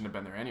care, he shouldn't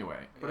have been there anyway.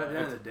 But at the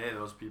end of the day,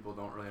 those people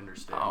don't really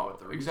understand what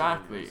the reason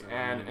exactly. is.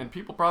 And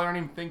people probably aren't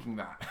even thinking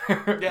that.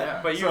 Yeah,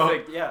 but you So,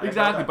 think, yeah. I exactly, get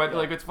that, but yeah.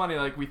 like it's funny,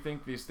 like we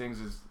think these things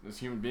as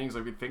human beings,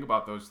 like we think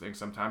about those things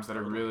sometimes that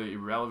are really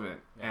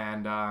irrelevant.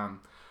 Yeah. And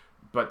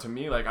but to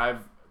me,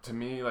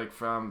 like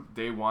from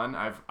day one,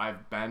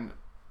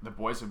 the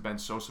boys have been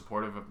so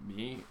supportive of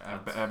me,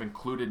 have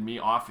included me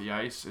off the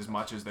ice as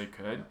much as they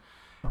could.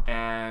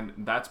 And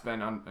that's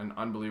been an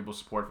unbelievable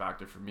support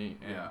factor for me.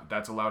 And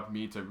that's allowed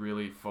me to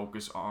really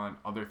focus on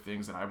other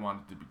things that I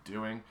wanted to be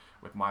doing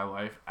with my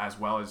life, as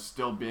well as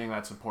still being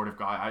that supportive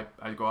guy.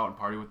 I go out and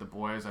party with the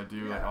boys. I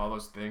do like all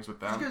those things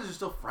with them. You guys are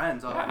still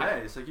friends all the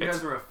way. It's like you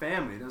guys are a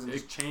family. It doesn't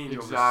just change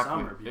over the exactly,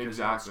 summer because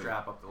you don't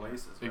strap up the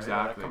laces. Right?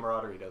 Exactly. That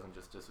camaraderie doesn't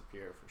just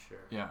disappear for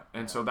sure. Yeah,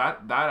 and so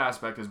that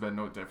aspect has been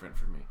no different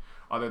for me,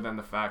 other than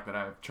the fact that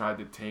I've tried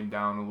to tame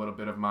down a little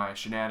bit of my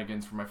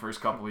shenanigans for my first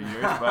couple of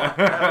years.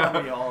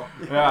 But We all.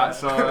 yeah,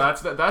 so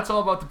that's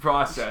all about the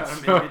process.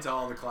 Trying to make it to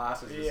all the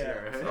classes this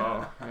year.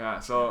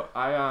 Right? So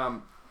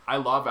I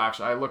love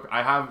actually.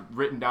 I have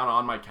written down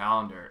on my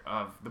calendar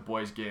of the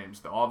boys'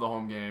 games, all the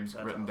home games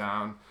written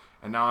down.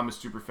 And now I'm a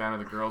super fan of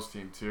the girls'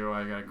 team too.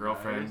 I got a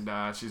girlfriend.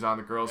 She's on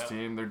the girls'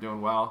 team. They're doing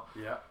well.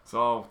 Yeah.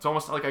 So it's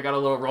almost like I got a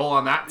little role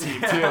on that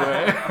team too.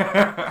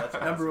 That's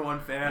Number awesome. one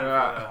fan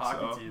Yeah, of the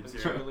hockey so-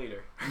 teams True here.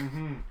 leader.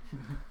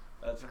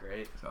 That's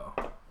great. So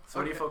So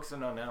what are you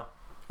focusing on now?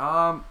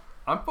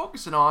 I'm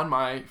focusing on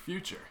my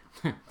future.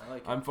 I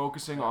like it. I'm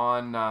focusing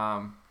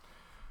on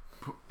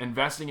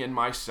investing in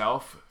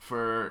myself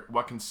for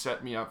what can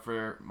set me up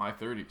for my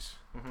 30s,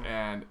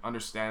 and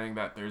understanding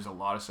that there's a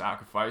lot of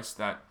sacrifice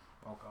that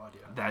Oh God,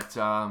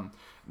 yeah.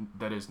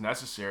 that is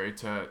necessary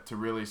to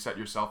really set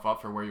yourself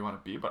up for where you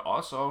want to be, but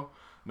also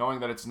knowing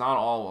that it's not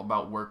all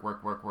about work.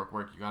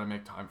 You got to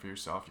make time for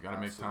yourself. You got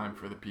to make time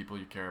for the people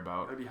you care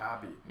about. Gotta be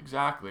happy.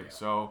 Exactly. Yeah.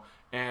 So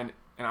and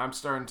I'm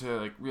starting to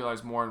like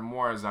realize more and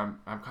more as I'm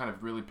kind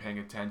of really paying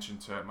attention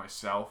to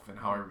myself and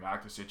how I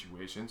react to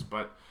situations,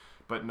 but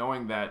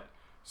knowing that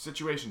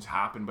situations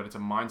happen, but it's a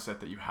mindset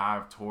that you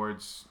have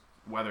towards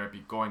whether it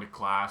be going to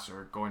class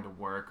or going to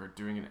work or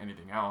doing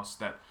anything else,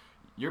 that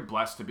you're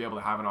blessed to be able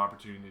to have an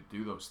opportunity to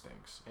do those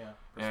things. Yeah.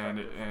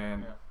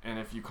 And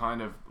if you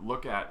kind of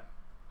look at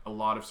a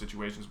lot of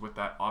situations with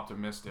that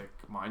optimistic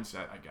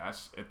mindset, I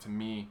guess it to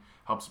me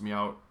helps me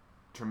out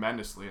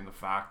tremendously in the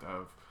fact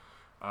of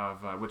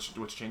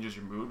which changes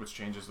your mood, which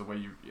changes the way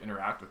you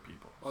interact with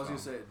people. I was gonna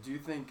say, do you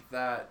think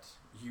that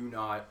you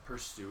not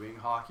pursuing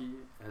hockey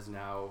has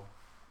now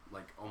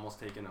like almost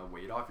taken a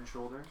weight off your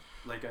shoulder?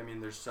 Like, I mean,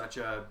 there's such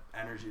a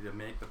energy to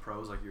make the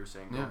pros, like you were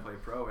saying, go play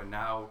pro, and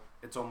now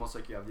it's almost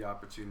like you have the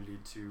opportunity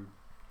to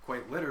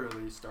quite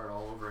literally start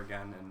all over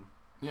again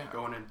and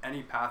go in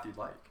any path you'd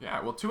like.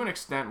 Yeah, well, to an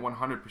extent,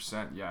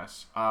 100%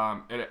 yes.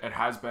 It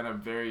has been a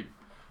very,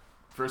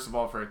 first of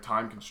all, for a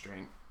time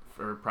constraint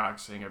for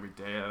practicing every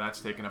day,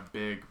 that's taken a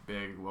big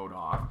load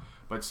off.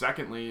 But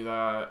secondly,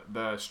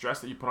 the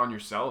stress that you put on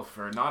yourself,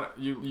 or not,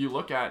 you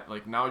look at,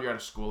 like, now you're at a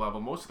school level,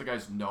 most of the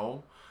guys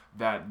know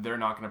that they're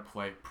not going to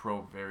play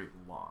pro very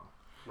long.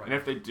 Right. And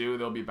if they do,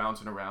 they'll be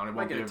bouncing around. It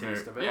won't get a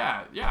taste of it.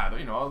 Yeah,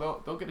 you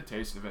know, they'll get a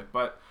taste of it.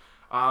 But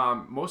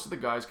most of the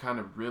guys kind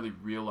of really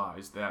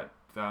realize that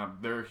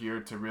they're here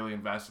to really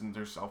invest in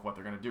themselves, what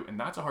they're going to do. And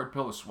that's a hard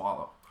pill to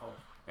swallow. Oh.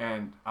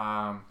 And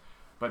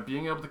but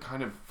being able to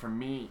kind of, for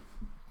me,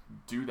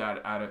 do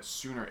that at a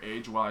sooner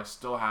age while I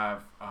still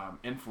have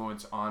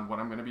influence on what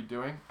I'm going to be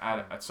doing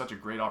at such a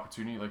great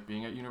opportunity like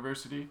being at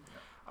university,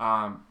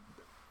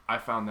 I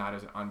found that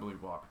as an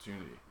unbelievable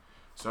opportunity.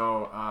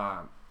 So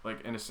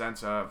like in a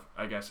sense of,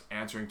 I guess,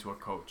 answering to a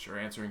coach or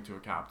answering to a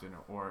captain,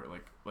 or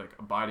like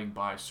abiding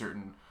by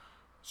certain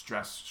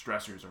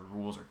stressors or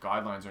rules or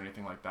guidelines or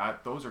anything like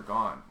that, those are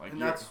gone. Like,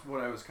 and that's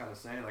what I was kind of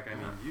saying. Like, I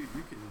mean, you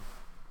can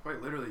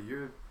quite literally,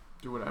 you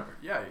do whatever.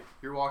 Yeah,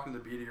 you're walking the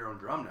beat of your own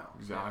drum now.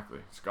 Exactly.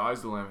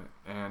 Sky's the limit.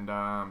 And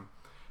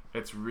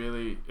it's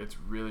really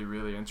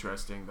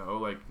interesting though,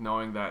 like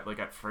knowing that, like,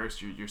 at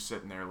first you're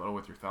sitting there low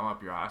with your thumb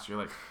up your ass. You're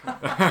like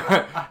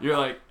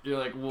you're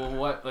like, well,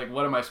 what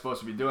am I supposed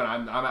to be doing?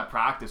 I'm at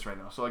practice right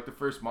now. So like the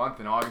first month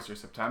in August or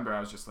September,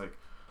 I was just like,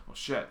 well,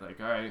 shit, like,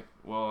 all right,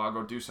 well, I'll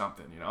go do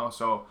something, you know.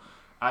 So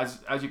as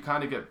you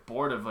kind of get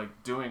bored of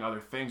like doing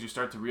other things, you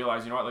start to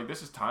realize, you know what, like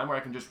this is time where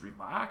I can just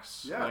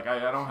relax. Yeah. Like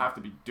I don't have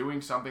to be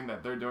doing something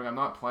that they're doing. I'm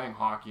not playing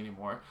hockey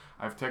anymore.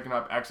 I've taken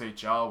up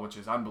XHL, which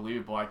is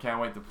unbelievul. I can't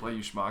wait to play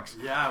you schmucks.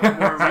 Yeah, one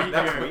more week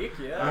Next here. week,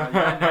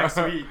 Yeah, next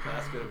week.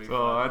 That's gonna be So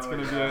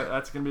fun.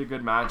 that's gonna be a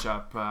good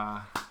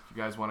matchup. If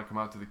you guys want to come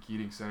out to the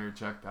Keating Center,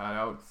 check that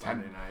out.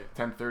 Sunday night.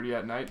 10:30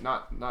 at night.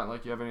 Not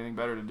like you have anything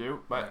better to do,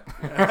 but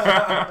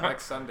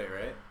Next Sunday,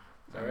 right?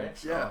 Is that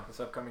right? Yeah. This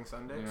upcoming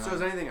Sunday. Yeah. So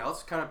has anything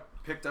else kind of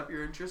picked up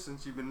your interest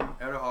since you've been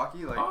out of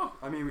hockey? Like,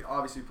 I mean, we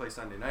obviously play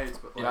Sunday nights,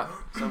 but like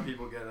some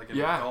people get like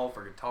into golf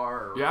or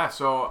guitar. Or yeah.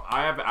 So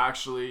I have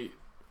actually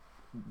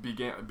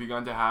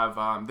begun to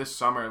have this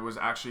summer was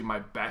actually my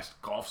best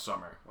golf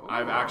summer.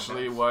 I've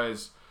actually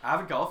was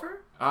avid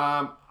golfer.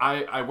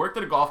 I worked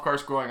at a golf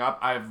course growing up.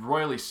 I've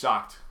royally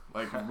sucked.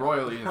 Like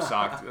royally have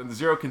sucked. And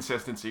zero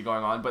consistency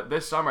going on. But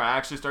this summer I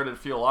actually started to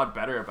feel a lot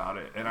better about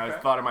it. And I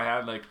thought in my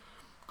head, like,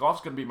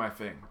 golf's gonna be my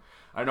thing.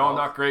 I know I'm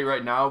not great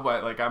right now,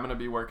 but like I'm gonna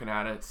be working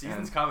at it.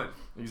 Season's coming.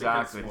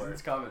 Exactly.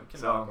 Season's coming.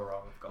 Cannot go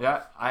wrong with golf.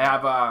 Yeah, I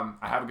have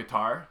a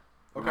guitar.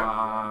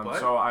 Okay.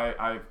 So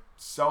I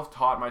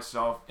self-taught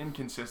myself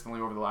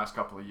inconsistently over the last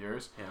couple of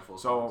years.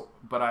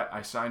 But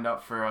I signed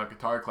up for a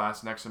guitar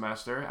class next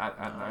semester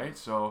at night.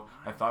 So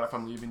I thought if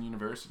I'm leaving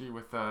university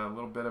with a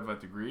little bit of a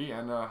degree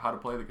and how to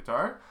play the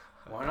guitar,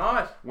 why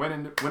not?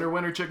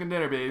 Winner chicken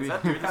dinner, baby. Is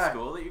that through the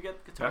school that you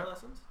get guitar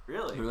lessons?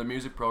 Really? Through the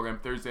music program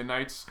Thursday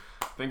nights.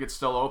 I think it's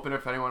still open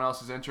if anyone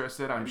else is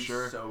interested. I'm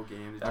sure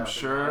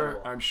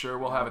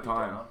we'll have a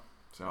time.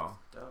 So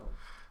dope.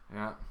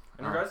 yeah.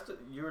 In regards to,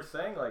 you were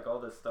saying like all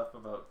this stuff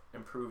about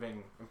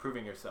improving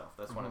yourself.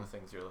 That's one of the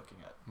things you're looking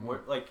at.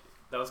 What, like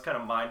that was kind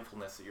of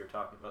mindfulness that you were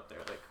talking about there.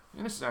 Like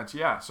in a sense,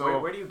 yeah. So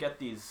where do you get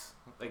these?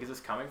 Like, is this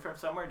coming from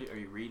somewhere? Are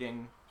you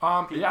reading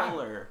people yeah.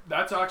 or?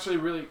 That's actually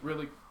really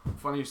really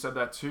funny you said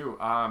that too.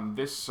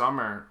 This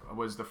summer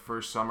was the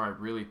first summer I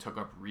really took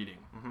up reading.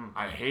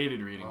 I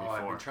hated reading before.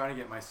 I've been trying to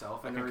get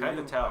myself into reading. I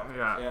can kind of tell.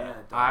 Yeah.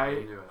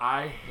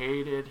 I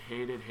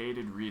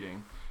hated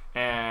reading.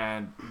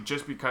 And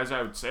just because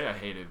I would say I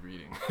hated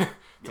reading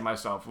to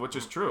myself, which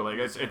is true. Like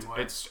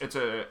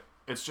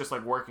it's just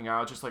like working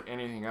out, just like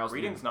anything else.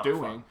 Reading's not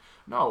doing. fun.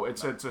 No,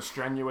 it's a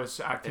strenuous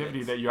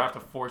activity that you have to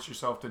force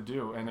yourself to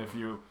do. And if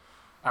you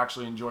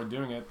actually enjoy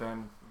doing it,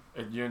 then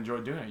you enjoy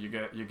doing it. You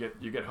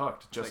get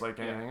hooked, just like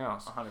anything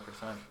else. 100%.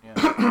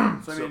 Yeah.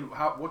 So I mean,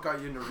 what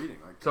got you into reading?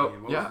 Like, So, I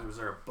mean, was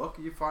there a book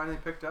you finally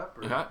picked up?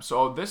 Or? Yeah.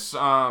 So this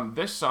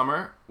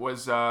summer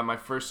was my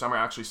first summer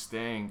actually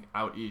staying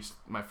out east.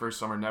 My first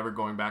summer never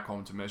going back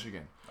home to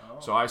Michigan. Oh.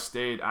 So I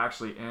stayed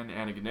actually in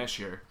Antigonish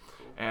here.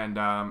 And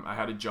I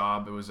had a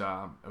job. It was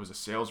a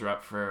sales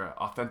rep for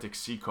Authentic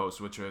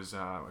Seacoast, which was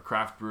a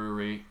craft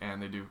brewery,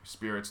 and they do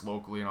spirits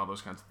locally and all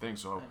those kinds of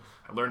things. So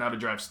I learned how to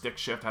drive stick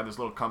shift. Had this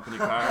little company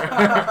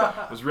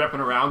car. Was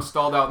ripping around,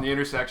 stalled out in the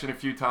intersection a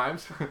few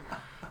times.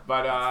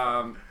 But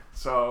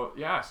so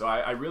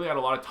I really had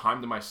a lot of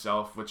time to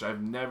myself, which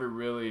I've never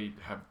really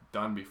have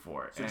done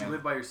before. So did you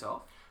live by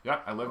yourself? Yeah,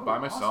 I lived by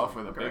myself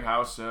awesome. with a big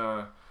house.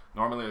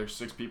 Normally there's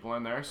 6 people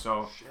in there,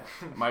 so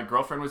my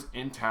girlfriend was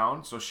in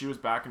town, so she was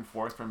back and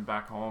forth from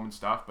back home and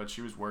stuff, but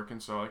she was working,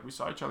 so like we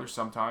saw each other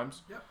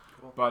sometimes. Yeah,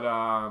 cool. But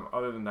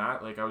other than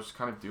that, like I was just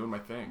kind of doing my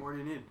thing. What more do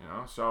you need? You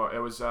know, so it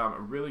was a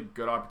really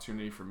good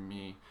opportunity for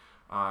me.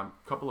 A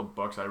couple of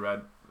books I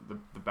read.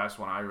 The best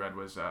one I read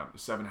was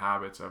 7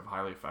 Habits of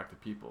Highly Effective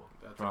People.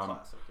 That's a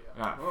classic.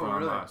 Yeah,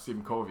 from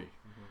Stephen Covey.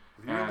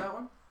 Have you read that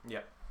one?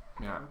 Yeah.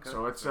 Yeah. Okay.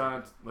 So it's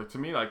like to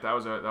me like that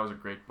was a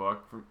great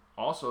book.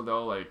 Also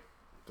though, like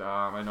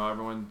I know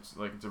everyone's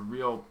like it's a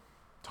real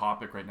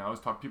topic right now.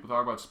 People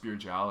talk about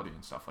spirituality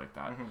and stuff like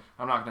that.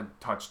 I'm not gonna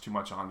touch too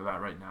much onto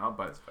that right now,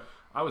 but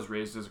I was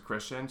raised as a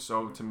Christian,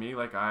 so to me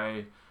like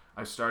I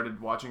started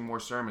watching more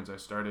sermons. I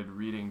started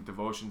reading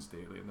devotions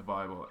daily in the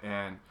Bible,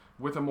 and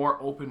with a more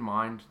open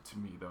mind to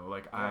me though.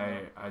 Like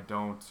I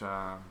don't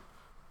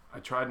I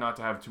tried not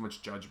to have too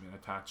much judgment,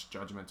 attach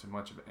judgment to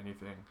much of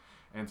anything,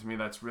 and to me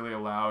that's really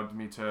allowed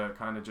me to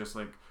kind of just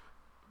like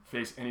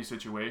face any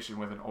situation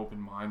with an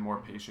open mind, more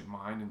patient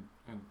mind,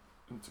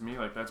 and to me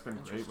like that's been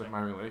great with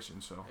my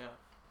relation. So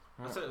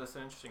that's an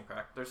interesting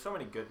practice. There's so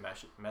many good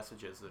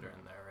messages that are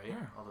in there, right?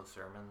 Yeah. All those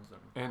sermons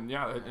and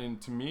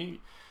and to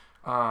me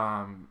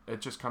it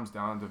just comes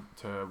down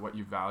to what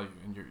you value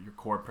and your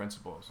core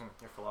principles,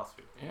 your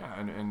philosophy. Yeah,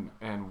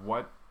 and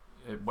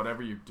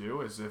whatever you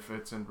do is if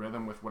it's in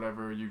rhythm with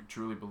whatever you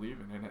truly believe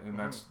in, and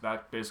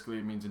that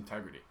basically means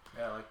integrity.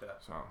 Yeah, I like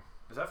that. So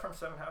is that from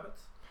 7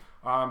 Habits?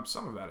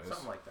 Some of that is.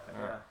 Something like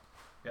that,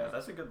 yeah.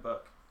 That's a good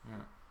book. Yeah.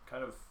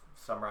 Kind of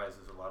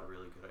summarizes a lot of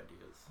really good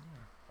ideas.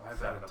 Yeah. I've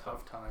had a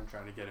tough time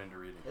trying to get into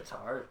reading. It's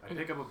hard. I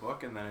pick up a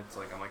book and then it's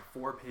like I'm like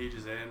 4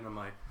 pages in and I'm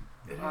like,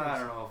 I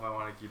don't know if I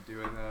want to keep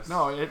doing this.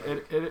 No,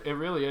 it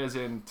really is,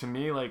 and to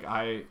me like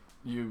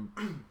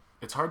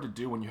it's hard to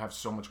do when you have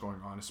so much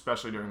going on,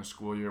 especially during the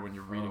school year when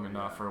you're reading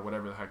enough or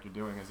whatever the heck you're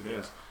doing as it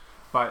is.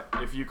 But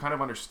if you kind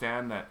of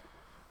understand that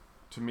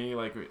to me,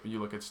 like you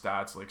look at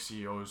stats, like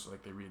CEOs,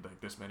 like they read like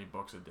this many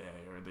books a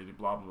day, or they do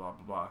blah blah blah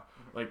blah blah.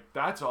 Like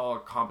that's all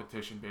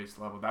competition based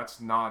level. That's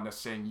not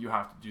necessarily saying you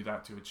have to do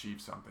that to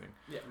achieve something.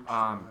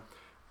 Yeah.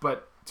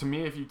 But to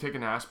me, if you take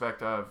an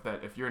aspect of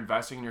that, if you're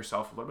investing in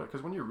yourself a little bit,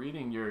 because when you're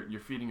reading,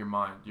 you're feeding your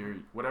mind. You're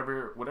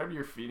whatever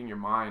you're feeding your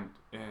mind,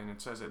 and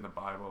it says it in the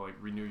Bible, like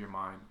renew your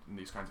mind and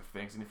these kinds of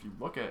things. And if you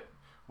look at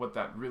what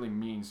that really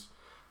means,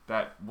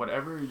 that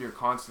whatever you're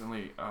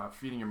constantly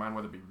feeding your mind,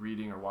 whether it be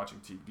reading or watching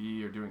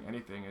TV or doing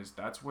anything, is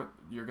that's what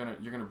you're gonna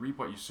reap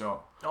what you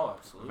sow. Oh,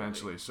 absolutely.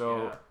 Eventually.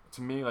 So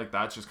to me, like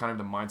that's just kind of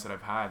the mindset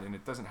I've had, and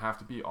it doesn't have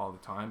to be all the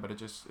time, but it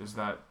just is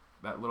that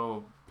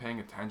little paying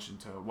attention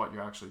to what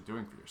you're actually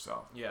doing for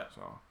yourself. Yeah.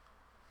 So.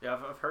 Yeah,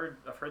 I've heard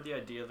the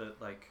idea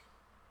that like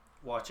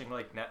watching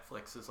like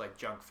Netflix is like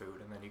junk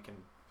food, and then you can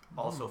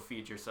also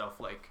feed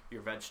yourself like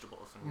your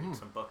vegetables and read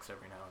some books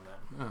every now and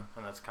then. Yeah.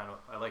 And that's kind of,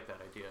 I like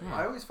that idea. Yeah.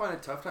 I always find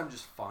it tough time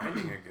just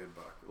finding a good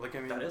book. Like I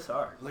mean, That is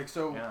hard. like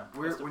so Yeah.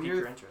 when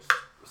you're interest.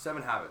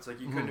 7 Habits,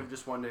 like you couldn't have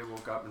just one day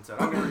woke up and said,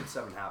 I'm gonna read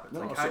 7 Habits. No,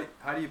 Like so-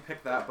 how do you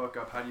pick that book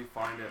up? How do you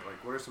find it?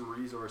 Like what are some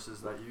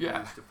resources that you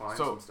use to find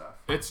so some stuff?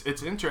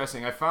 it's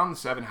interesting. I found the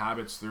 7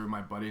 Habits through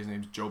my buddy. His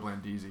name's Joe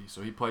Blandisi.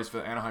 So he plays for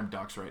the Anaheim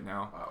Ducks right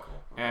now. Wow.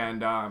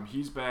 And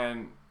he's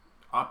been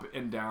up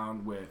and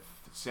down with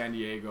San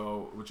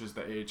Diego, which is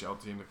the AHL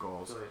team that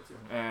goes,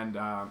 and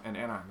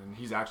Anaheim. And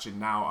he's actually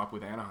now up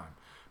with Anaheim.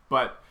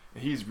 But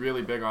he's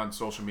really big on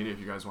social media if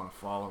you guys want to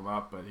follow him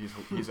up. But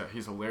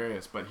he's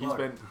hilarious. But he's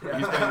been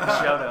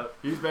Shout out.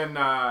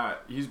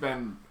 he's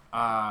been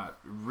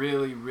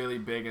really, really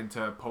big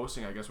into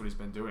posting, I guess, what he's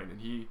been doing.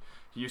 And he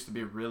used to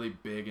be really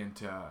big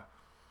into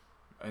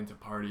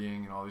partying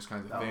and all these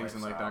kinds of That thing,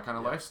 and like that kind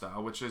of lifestyle,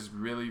 lifestyle, which is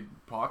really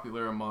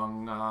popular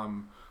among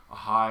a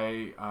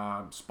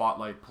high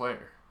spotlight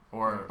player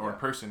or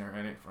person, or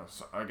any,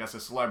 I guess a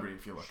celebrity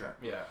if you look at.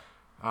 Yeah.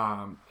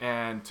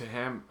 And to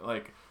him,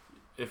 like,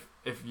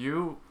 if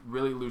you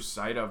really lose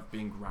sight of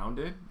being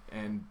grounded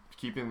and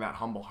keeping that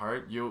humble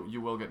heart,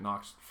 you will get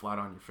knocked flat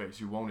on your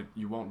face. You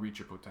won't reach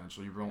your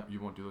potential. You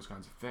won't do those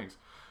kinds of things.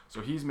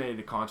 So he's made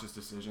a conscious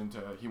decision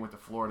he went to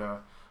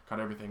Florida, cut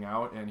everything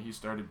out, and he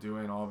started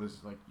doing all of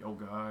his like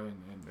yoga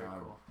and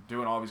cool.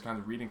 doing all these kinds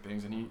of reading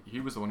things. And he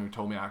was the one who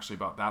told me actually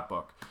about that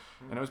book,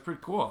 and it was pretty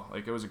cool.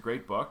 Like it was a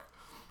great book.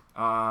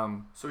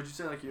 So would you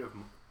say like you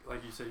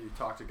said you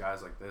talk to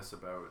guys like this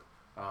about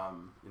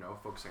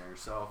focusing on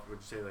yourself? Would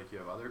you say like you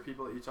have other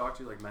people that you talk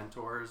to, like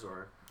mentors,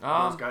 or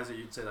those guys that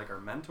you'd say like are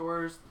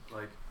mentors?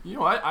 Like,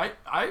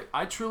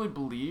 I truly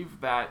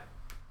believe that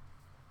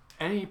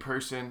any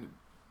person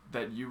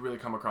that you really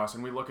come across,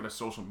 and we look at a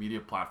social media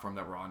platform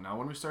that we're on now,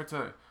 when we start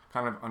to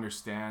kind of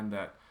understand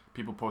that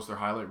people post their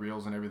highlight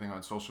reels and everything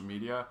on social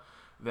media,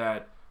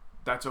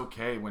 that's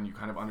okay when you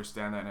kind of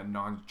understand that in a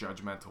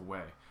non-judgmental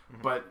way.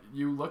 But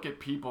you look at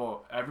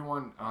people,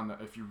 everyone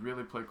if you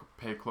really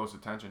pay close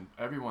attention,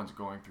 everyone's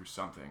going through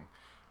something,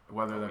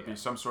 whether that be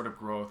some sort of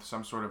growth,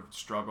 some sort of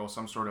struggle,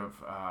 some sort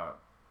of,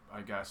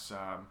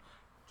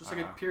 just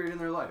like a period in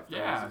their life.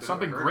 Yeah,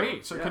 something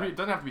great. So it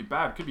doesn't have to be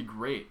bad. It could be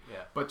great.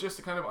 Yeah. But just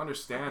to kind of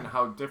understand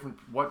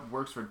what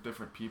works for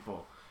different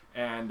people,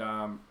 and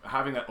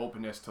having that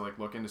openness to like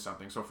look into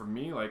something. So for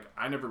me, like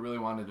I never really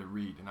wanted to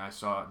read, and I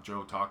saw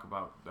Joe talk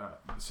about the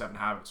 7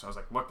 Habits. So I was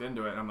like looked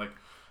into it, and I'm like,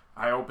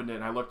 I opened it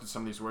and I looked at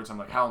some of these words. I'm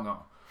like, hell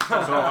no.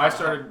 So I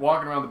started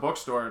walking around the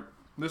bookstore.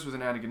 This was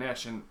in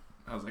Antigonish, and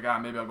I was like,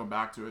 maybe I'll go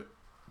back to it.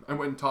 I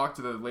went and talked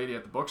to the lady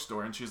at the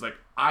bookstore, and she's like,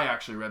 I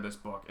actually read this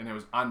book, and it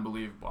was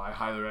unbelievable. I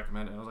highly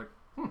recommend it. And I was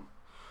like,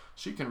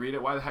 she can read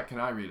it. Why the heck can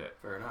I read it?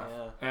 Fair enough.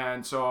 Yeah.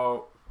 And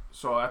so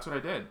that's what I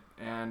did.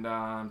 And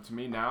to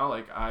me now,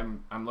 like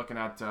I'm looking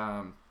at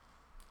a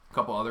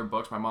couple other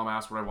books. My mom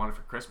asked what I wanted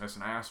for Christmas,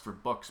 and I asked for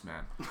books,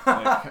 man.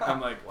 Like,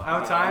 I'm like, How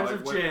times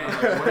have changed.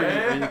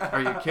 I'm like, what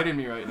are you kidding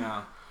me right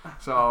now?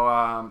 So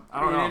I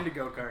don't know.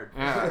 Indigo card.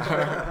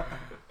 Yeah.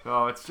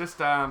 So it's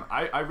just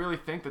I really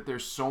think that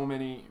there's so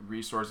many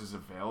resources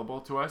available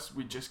to us.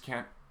 We just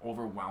can't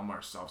overwhelm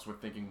ourselves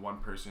with thinking one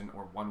person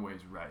or one way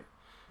is right.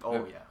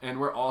 And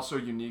we're also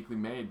uniquely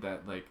made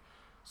that like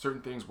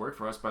certain things work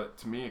for us, but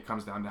to me it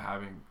comes down to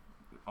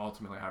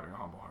ultimately having a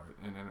humble heart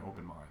and an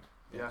open mind.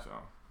 Yeah. So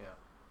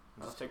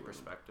Just take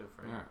perspective,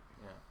 right?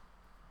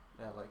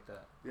 Yeah, I like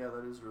that. Yeah,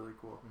 that is really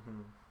cool.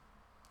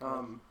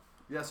 Mm-hmm.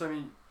 So I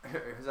mean,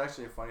 it's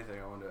actually a funny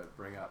thing I wanted to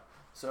bring up.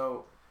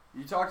 So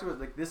you talked about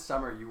like this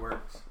summer you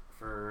worked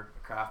for a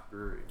craft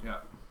brewery. Yeah.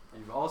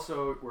 You've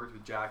also worked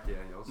with Jack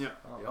Daniels. Yeah.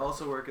 You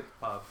also work at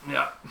the pub.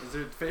 Yeah. Is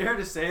it fair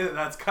to say that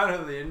that's kind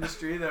of the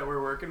industry that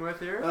we're working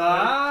with here?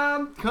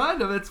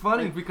 Kind of. It's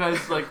funny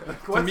because, like,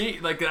 to me,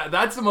 like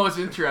that's the most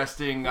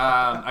interesting,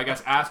 I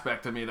guess,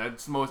 aspect to me.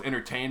 That's the most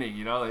entertaining.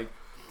 You know,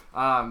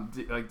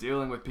 like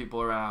dealing with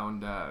people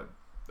around,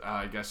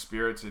 I guess,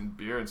 spirits and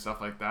beer and stuff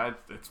like that.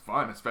 It's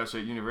fun, especially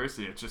at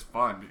university. It's just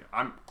fun.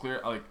 I'm clear,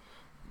 like.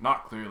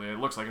 Not clearly. It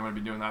looks like I'm going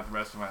to be doing that the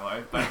rest of my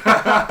life.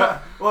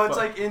 Well, it's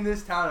like in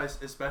this town,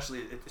 especially,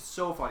 it's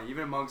so funny.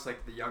 Even amongst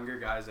like the younger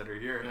guys that are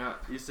here, Yeah.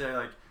 you say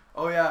like,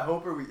 Oh yeah,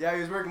 Hoper. Yeah,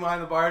 he was working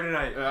behind the bar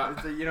tonight. Yeah.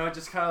 It's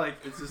just kind of like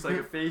it's just like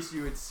a face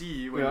you would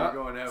see when you're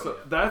going out. So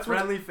that's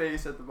friendly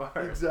face at the bar.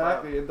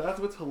 Exactly, and that's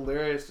what's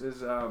hilarious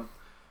is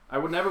I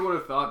would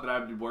have thought that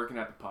I'd be working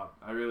at the pub.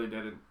 I really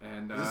didn't.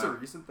 And is this a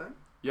recent thing?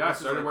 Yeah, I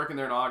started working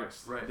there in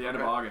August, right? The end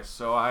of August.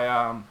 So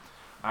I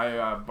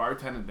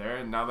bartended there,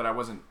 and now that I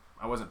wasn't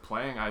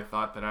playing, I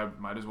thought that I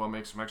might as well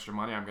make some extra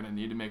money. I'm gonna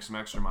need to make some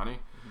extra money,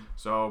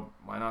 so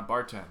why not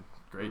bartend?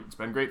 Great, it's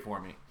been great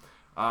for me.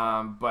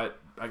 But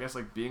I guess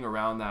like being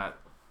around that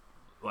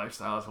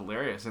lifestyle is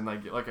hilarious, and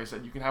like I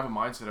said, you can have a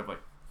mindset of like,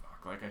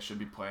 fuck, like I should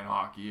be playing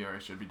hockey or I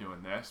should be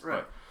doing this,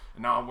 right.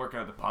 And now I'm working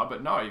at the pub.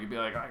 But no, you could be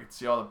like, I get to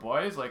see all the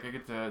boys, like I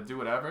get to do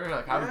whatever,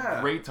 like have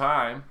a great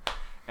time,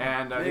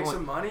 and make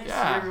some money, see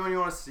everyone you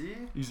want to see.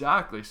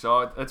 Exactly.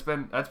 So that's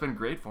been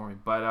great for me.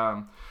 But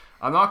I'm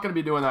not going to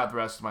be doing that the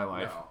rest of my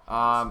life.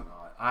 No,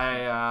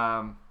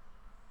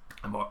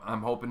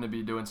 I'm hoping to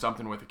be doing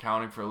something with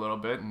accounting for a little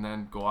bit, and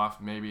then go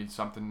off maybe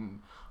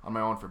something on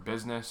my own for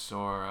business,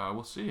 or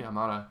we'll see. I'm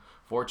not a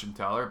fortune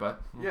teller,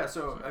 but yeah.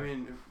 So I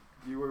mean,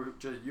 you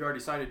already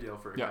signed a deal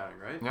for accounting,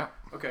 right? Yeah.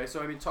 Okay, so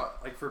I mean,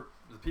 like for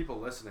the people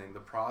listening, the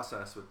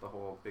process with the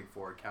whole Big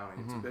Four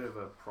accounting, it's a bit of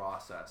a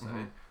process,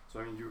 right? So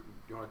I mean, you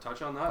want to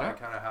touch on that, and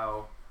kind of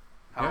how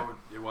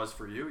it was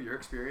for you, your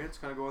experience,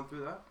 kind of going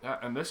through that. Yeah,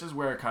 and this is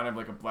where kind of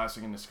like a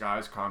blessing in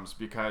disguise comes,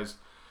 because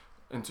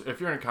if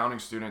you're an accounting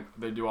student,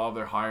 they do all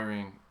their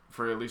hiring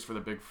for at least for the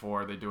Big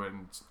Four. They do it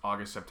in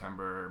August,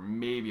 September,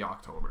 maybe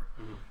October.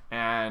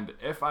 And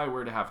if I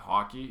were to have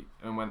hockey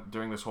and went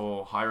during this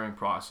whole hiring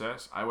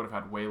process, I would have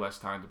had way less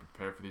time to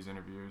prepare for these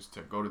interviews,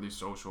 to go to these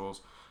socials,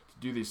 to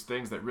do these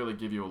things that really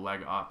give you a leg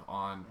up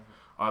on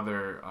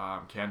other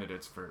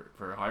candidates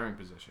for hiring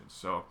positions.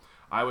 So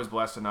I was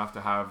blessed enough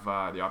to have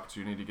the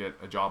opportunity to get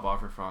a job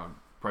offer from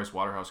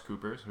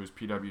PricewaterhouseCoopers, who's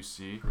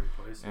PwC, Great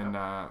place, and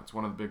it's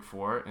one of the Big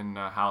Four in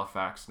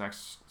Halifax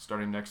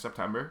starting next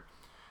September,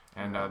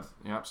 and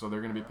so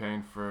they're going to be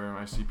paying for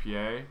my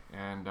CPA,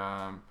 and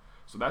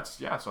so that's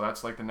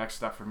like the next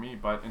step for me.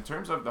 But in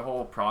terms of the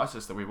whole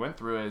process that we went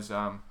through is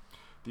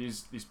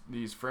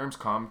these firms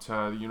come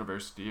to the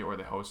university, or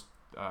they host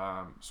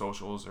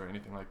socials or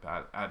anything like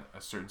that at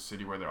a certain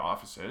city where their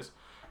office is,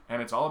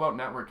 and it's all about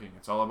networking.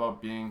 It's all about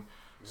being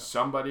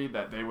somebody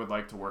that they would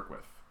like to work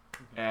with,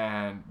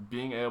 and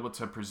being able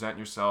to present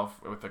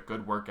yourself with a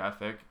good work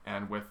ethic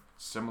and with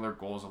similar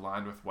goals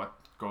aligned with what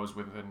goes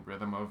within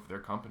rhythm of their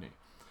company.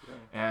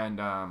 And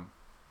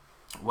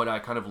what I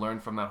kind of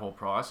learned from that whole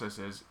process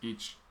is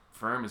each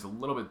firm is a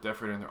little bit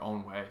different in their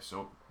own way.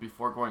 So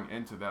before going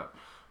into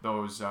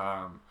those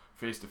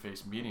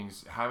face-to-face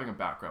meetings, having a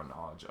background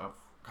knowledge of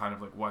kind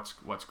of like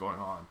what's going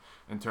on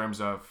in terms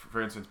of,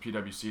 for instance,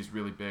 PwC is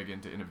really big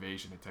into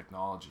innovation and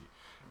technology.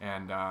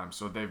 And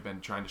so they've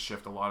been trying to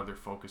shift a lot of their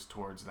focus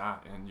towards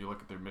that. And you look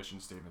at their mission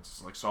statements,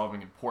 it's like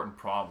solving important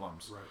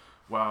problems,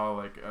 while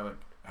like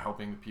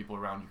helping the people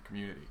around your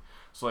community.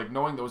 So like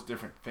knowing those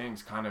different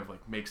things kind of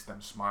like makes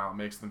them smile,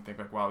 makes them think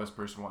like, wow, this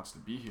person wants to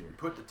be here. You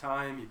put the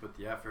time, you put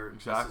the effort.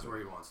 Exactly. This is where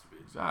he wants to be.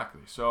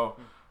 Exactly. So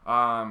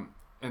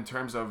in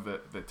terms of the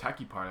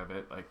techie part of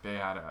it, like they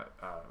had a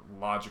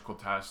logical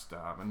test,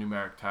 a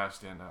numeric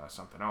test, and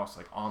something else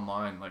like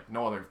online. Like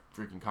no other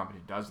freaking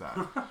company does that.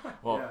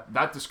 Well,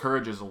 that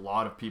discourages a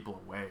lot of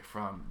people away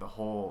from the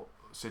whole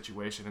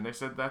situation, and they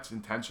said that's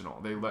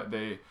intentional. They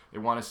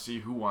want to see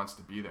who wants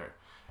to be there.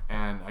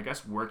 And I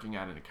guess working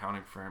at an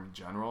accounting firm in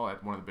general,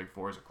 at one of the Big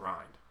Four, is a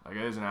grind. Like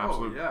it is an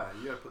absolute. Oh yeah,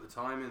 you gotta put the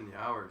time in, the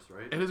hours,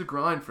 right? It is a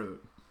grind for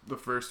the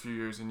first few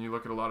years, and you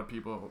look at a lot of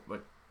people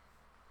like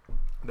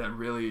that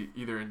really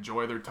either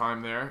enjoy their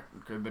time there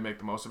because they make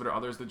the most of it, or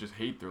others that just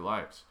hate their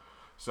lives.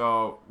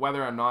 So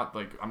whether I'm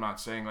not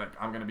saying like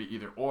I'm gonna be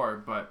either or,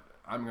 but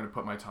I'm gonna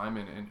put my time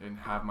in and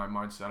have my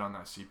mind set on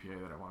that CPA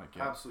that I want to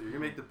get. Absolutely, you're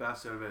gonna make the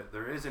best out of it.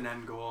 There is an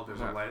end goal.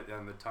 There's a light at the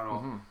end of the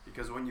tunnel.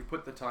 Because when you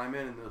put the time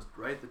in and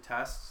the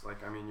tests,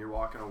 like I mean, you're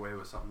walking away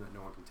with something that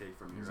no one can take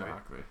from you,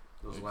 right?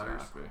 Those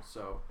letters.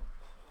 So,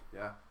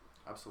 yeah,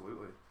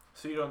 absolutely.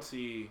 So you don't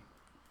see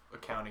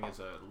accounting as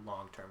a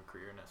long-term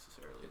career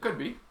necessarily? Could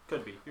be.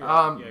 You're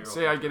right.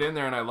 Say I get in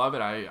there and I love it.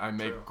 I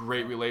make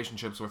great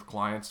relationships with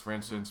clients. For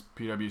instance,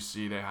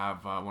 PwC, they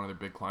have one of their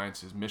big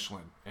clients is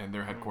Michelin, and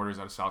their headquarters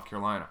out of South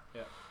Carolina.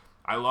 Yeah.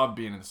 I love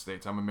being in the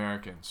States. I'm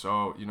American,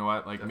 so you know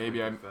what? Like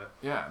maybe I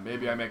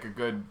make a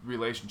good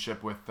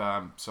relationship with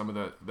some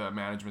of the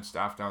management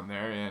staff down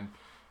there,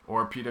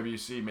 or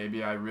PwC.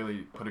 Maybe I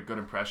really put a good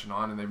impression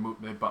on, and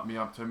they bump me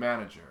up to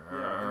manager.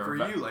 For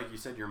you, like you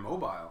said, you're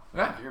mobile.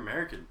 Yeah. You're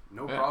American.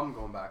 No problem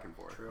going back and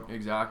forth. True.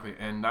 Exactly,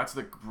 and that's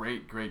the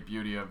great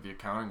beauty of the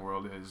accounting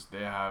world is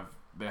they have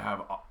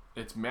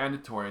it's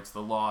mandatory. It's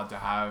the law to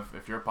have,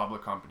 if you're a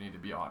public company, to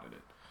be audited.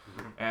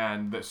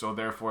 And so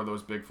therefore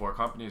those Big Four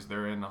companies,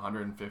 they're in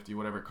 150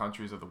 whatever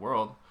countries of the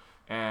world,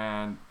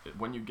 and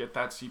when you get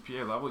that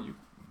CPA level,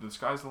 the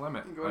sky's the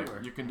limit.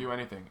 You can do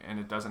anything, and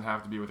it doesn't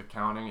have to be with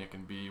accounting. It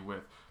can be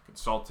with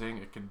consulting.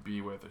 It can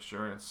be with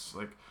assurance,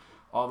 like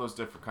all those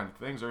different kind of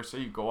things. Or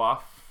say you go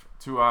off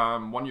to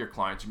one of your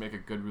clients, you make a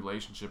good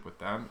relationship with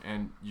them,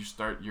 and you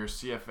start your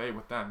CFA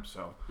with them.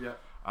 So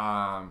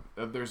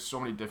there's so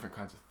many different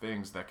kinds of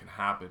things that can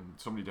happen,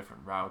 so many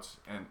different routes.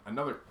 And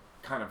another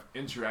kind of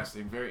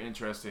very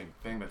interesting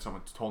thing that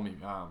someone told me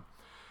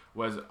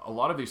was a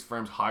lot of these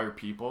firms hire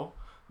people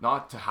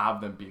not to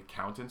have them be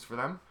accountants for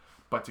them,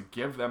 but to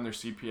give them their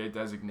CPA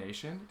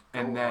designation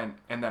and then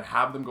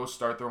have them go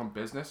start their own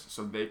business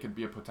so they could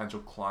be a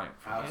potential client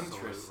for them.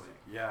 Absolutely.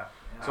 Yeah.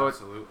 So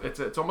absolutely.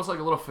 It's almost like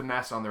a little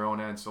finesse on their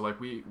own end. So like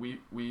we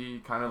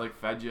kind of like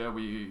fed you,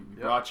 we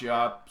brought you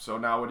up. So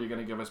now what are you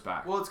going to give us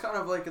back? Well, it's kind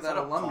of like that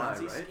alumni,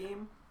 Ponzi right?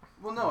 scheme?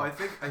 Well, no, I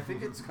think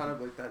it's kind of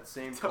like that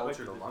same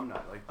culture to alumni.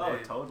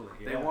 Like Totally.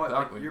 they want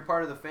like, you're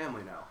part of the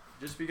family now.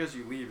 Just because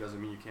you leave doesn't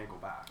mean you can't go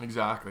back.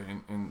 Exactly,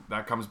 and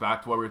that comes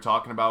back to what we were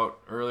talking about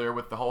earlier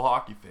with the whole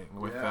hockey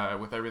thing,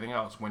 with everything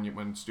else.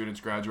 When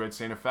students graduate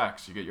St.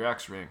 FX, you get your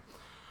X ring.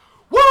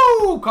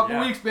 Woo!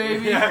 Couple weeks,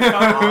 baby. Yeah,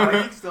 couple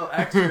weeks still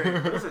X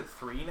ring. What is it,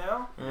 3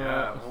 now?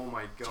 Yeah. Oh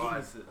my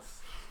God.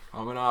 Jesus.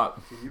 Coming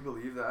up. Can you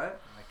believe that?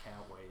 I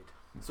can't wait.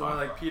 So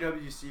like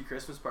PWC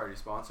Christmas party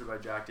sponsored by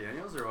Jack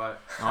Daniels or what?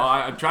 Oh,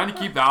 I'm trying to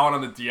keep that one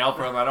on the DL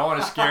for them. I don't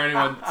want to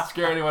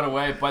scare anyone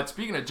away. But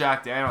speaking of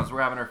Jack Daniels,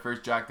 we're having our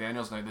first Jack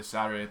Daniels night this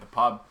Saturday at the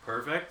pub.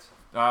 Perfect.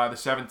 The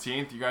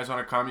 17th. You guys want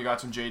to come? You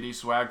got some JD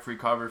swag, free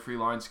cover, free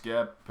line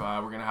skip.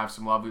 We're gonna have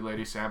some lovely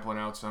ladies sampling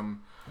out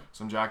some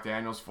Jack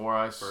Daniels for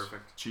us.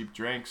 Perfect. Cheap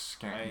drinks.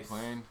 Can't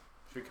complain.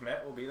 Should we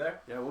commit? We'll be there.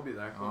 Yeah, we'll be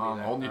there.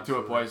 Holding you to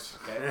it, boys.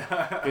 Okay.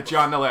 Get you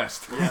on the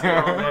list. We'll be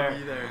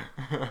there.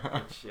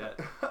 Good shit.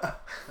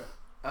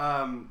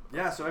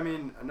 So I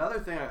mean, another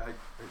thing I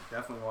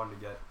definitely wanted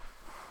to get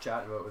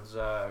chatting about was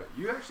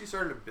you actually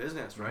started a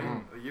business, right?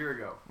 Mm-hmm. A year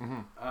ago.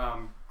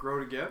 Mm-hmm. Grow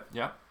to Give.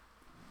 Yeah.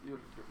 You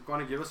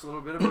want to give us a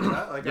little bit about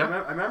that? Like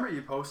Yeah. I remember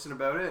you posting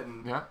about it,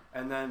 and Yeah.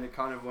 and then it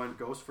kind of went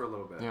ghost for a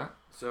little bit. Yeah.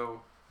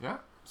 So Yeah.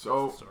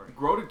 So What's the story?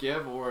 Grow to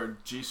Give, or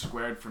G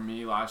Squared for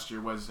me last year,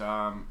 was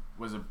a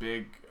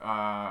big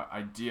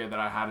idea that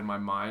I had in my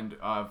mind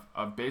of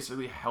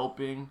basically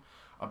helping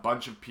a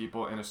bunch of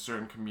people in a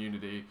certain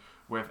community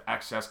with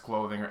excess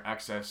clothing or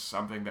excess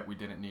something that we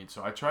didn't need.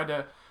 So I tried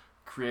to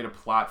create a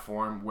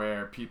platform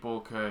where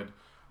people could,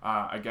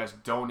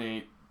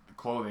 donate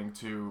clothing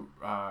to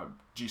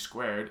G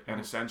Squared, and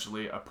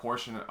essentially a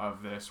portion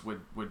of this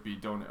would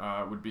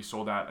be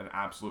sold at an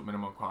absolute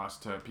minimum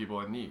cost to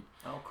people in need.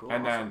 Oh, cool.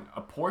 And then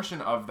a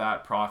portion of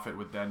that profit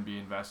would then be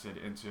invested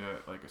into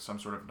like some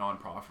sort of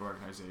nonprofit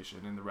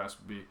organization, and the rest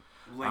would be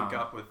link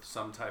up with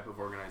some type of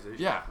organization.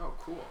 Yeah. Oh,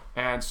 cool.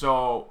 And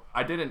so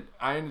I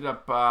ended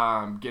up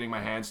getting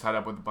my hands tied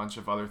up with a bunch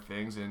of other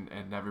things and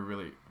never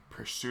really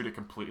pursued it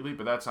completely.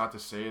 But that's not to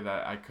say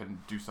that I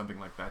couldn't do something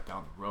like that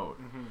down the road.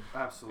 Mm-hmm.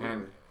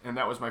 Absolutely. And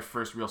that was my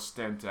first real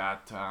stint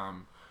at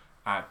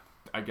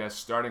I guess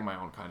starting my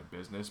own kind of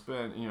business.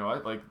 But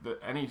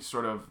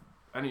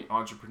any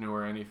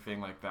entrepreneur,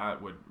 anything like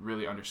that would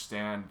really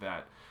understand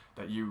that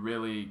you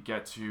really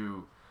get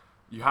to.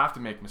 You have to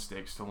make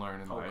mistakes to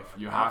learn in life.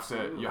 God, You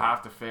absolutely.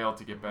 have to fail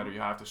to get better.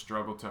 You have to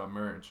struggle to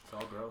emerge. It's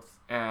all growth.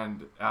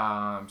 And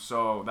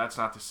so that's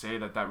not to say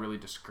that really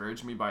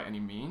discouraged me by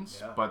any means,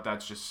 Yeah. but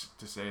that's just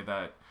to say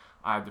that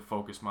I had to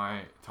focus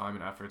my time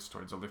and efforts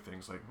towards other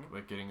things, like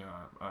getting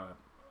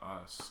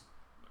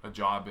a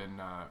job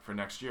for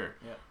next year.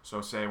 Yeah.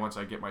 So say once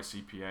I get my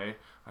CPA,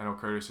 I know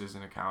Curtis is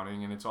in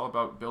accounting, and it's all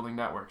about building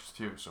networks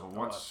too. So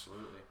once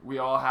Absolutely. we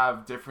all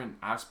have different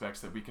aspects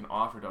that we can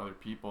offer to other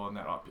people, and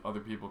that other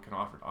people can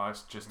offer to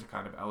us, just to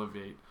kind of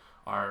elevate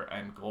our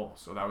end goal.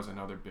 So that was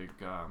another big,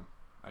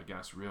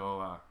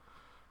 real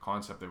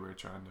concept that we were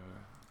trying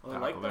to. Well, I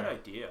like that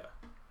idea.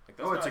 Like,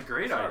 that's It's a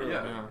great not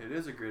idea. really- It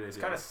is a great idea. It's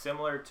kind of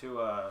similar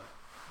to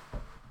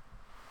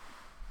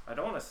I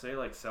don't want to say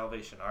like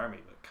Salvation Army,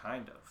 but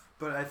kind of.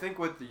 But I think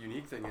what the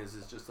unique thing is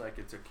just like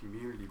it's a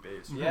community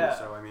based. Yeah.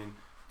 So I mean,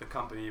 the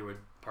company would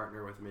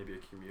partner with maybe a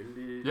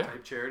community Yeah.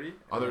 type charity.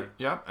 and,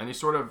 Any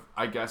sort of,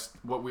 I guess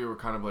what we were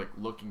kind of like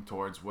looking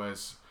towards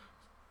was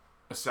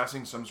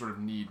assessing some sort of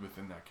need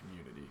within that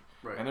community.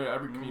 Right. And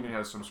every community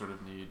has some sort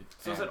of need.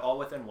 So is it all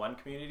within one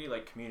community,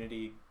 like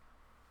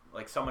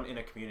someone in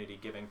a community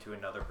giving to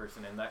another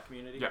person in that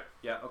community? Yeah.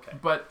 Yeah. Okay.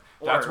 But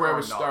that's where it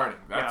was not. starting.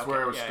 Yeah, That's okay.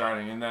 where it was Yeah,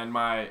 starting. And then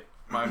my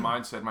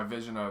mindset, my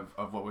vision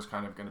of what was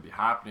kind of going to be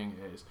happening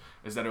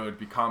is that it would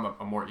become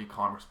a more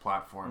e-commerce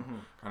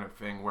platform kind of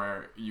thing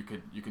where you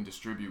can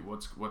distribute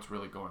what's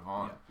really going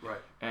on. Yeah. Right.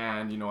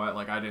 And you know what,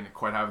 like I didn't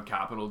quite have the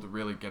capital to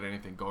really get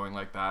anything going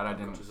like that. I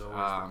didn't. Which is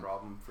always the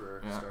problem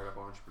for yeah. startup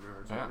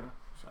entrepreneurs. Yeah. right?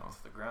 So That's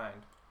the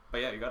grind.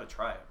 But yeah, you got to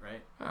try it,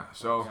 right? yeah.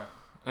 So. Yeah.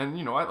 And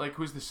you know what, like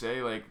who's to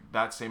say like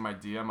that same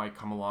idea might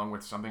come along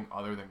with something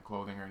other than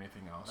clothing or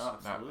anything else. No,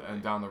 absolutely.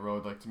 And down the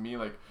road, like to me,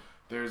 like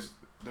there's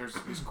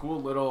these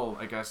cool little,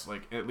 I guess,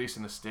 like at least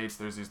in the States,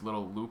 there's these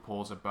little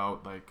loopholes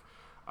about like,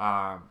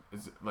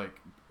 it's like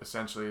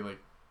essentially like,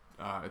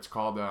 it's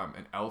called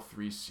an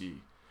L3C.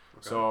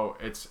 So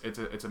it's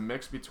a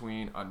mix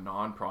between a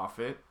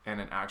non-profit and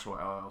an actual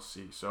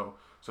LLC. So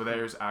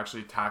there's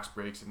actually tax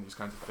breaks and these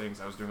kinds of things.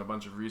 I was doing a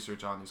bunch of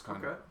research on these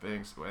kind of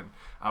things when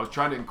I was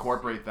trying to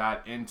incorporate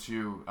that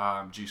into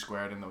G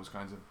Squared and those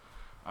kinds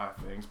of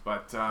things.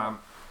 But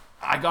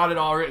I got it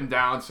all written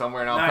down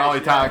somewhere, and I'll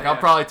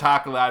probably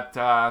tackle that.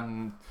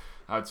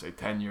 I would say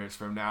 10 years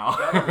from now.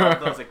 I love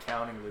those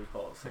accounting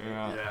loopholes.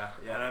 Yeah.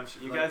 And I'm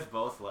sure You guys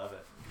both love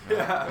it.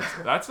 Yeah.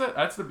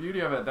 That's the beauty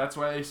of it. That's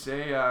why they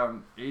say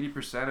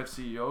 80% of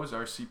CEOs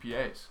are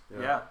CPAs.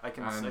 Yeah,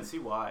 I see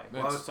why.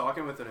 Well, I was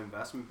talking with an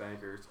investment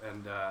banker,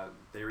 and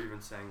they were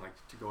even saying, like,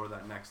 to go to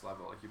that next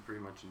level, like, you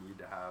pretty much need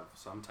to have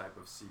some type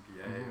of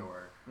CPA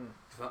or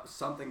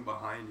something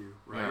behind you,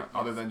 right? Yeah,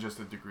 other than just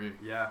a degree.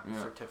 Yeah.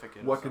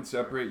 Certificate. What can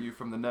separate you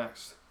from the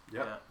next?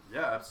 Yep.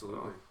 Yeah,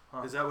 absolutely.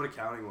 Is that what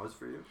accounting was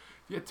for you?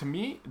 Yeah, to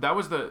me, that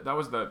was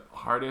the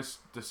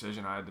hardest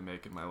decision I had to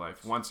make in my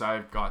life. Once I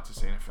got to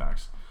St.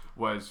 FX,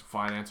 was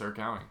finance or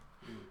accounting.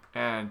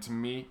 And to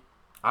me,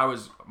 I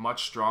was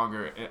much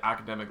stronger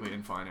academically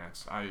in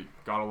finance. I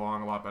got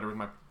along a lot better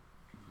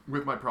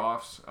with my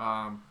profs.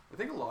 I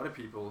think a lot of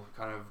people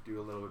kind of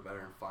do a little bit better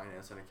in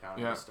finance and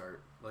accounting to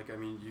start. Like, I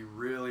mean, you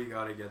really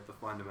got to get the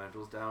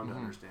fundamentals down to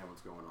understand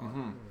what's going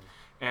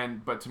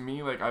on. But to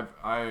me, like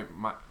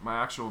my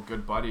actual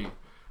good buddy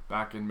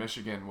back in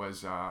Michigan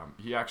was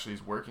he actually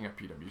is working at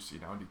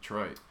PwC now in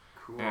Detroit.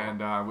 Cool.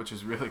 And which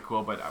is really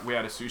cool. But we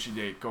had a sushi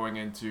date going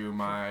into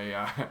my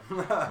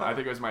I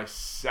think it was my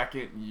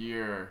second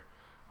year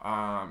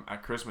at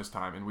Christmas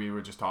time, and we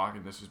were just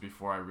talking. This was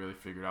before I really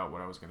figured out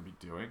what I was going to be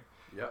doing.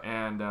 Yep.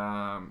 And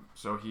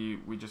so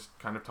we just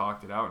kind of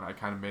talked it out, and I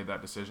kind of made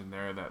that decision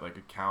there that like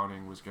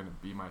accounting was going to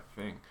be my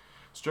thing,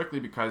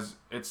 strictly because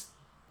it's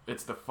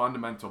the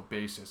fundamental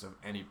basis of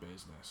any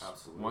business.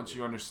 Absolutely. Once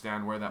you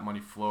understand where that money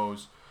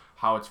flows,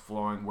 how it's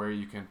flowing, where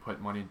you can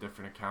put money in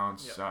different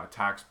accounts,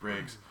 tax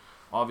breaks,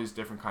 all these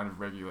different kind of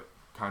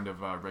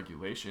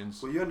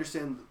regulations. Well, you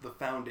understand the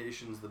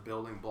foundations, the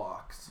building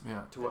blocks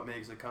to what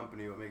makes a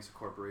company, what makes a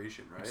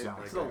corporation, right?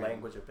 Exactly. It's the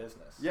language of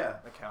business. Yeah.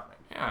 Accounting.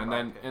 Yeah,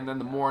 and then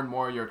the more and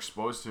more you're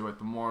exposed to it,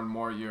 the more and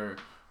more you're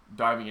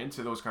diving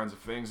into those kinds of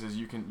things, is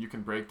you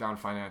can break down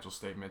financial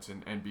statements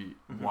and be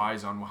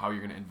wise on how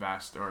you're going to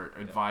invest, or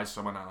advise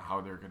someone on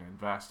how they're going to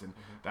invest. And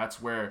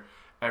that's where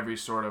every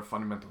sort of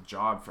fundamental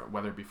job, for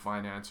whether it be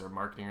finance or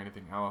marketing or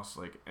anything else,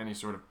 like any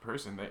sort of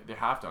person, they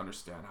have to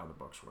understand how the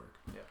books work.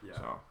 Yeah.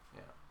 So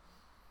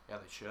Yeah,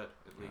 they should,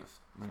 at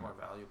least. It's more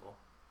valuable.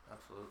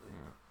 Absolutely.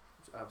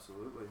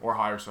 Absolutely. Or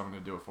hire someone to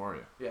do it for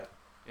you. Yeah.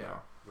 You know?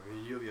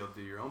 You'll be able to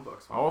do your own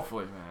books.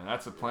 Hopefully, man.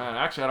 That's the plan.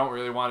 Actually, I don't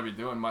really want to be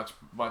doing much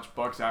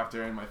books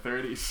after in my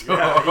 30s. So.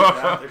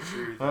 Yeah, the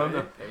truth.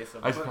 Pay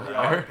some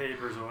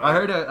Papers away. I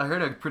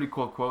heard a pretty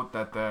cool quote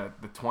that the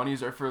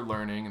 20s are for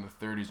learning and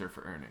the 30s are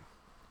for earning.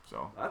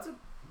 So That's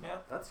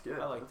good.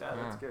 I like that.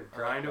 That's good.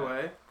 Grind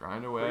away.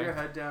 Grind Put away. your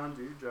head down.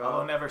 Do your I'll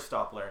job. never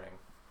stop learning.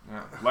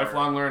 Yeah.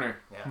 Lifelong learner.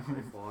 Yeah.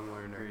 Lifelong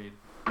learner.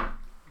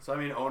 So I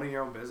mean, owning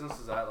your own business,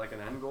 is that like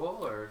an end goal,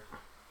 or?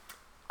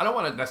 I don't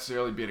want to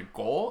necessarily be a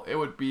goal. It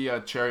would be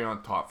a cherry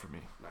on top for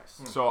me.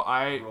 Nice. So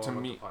Rolling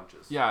with the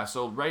punches. yeah.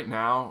 So right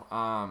now,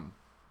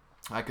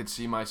 I could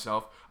see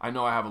myself. I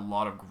know I have a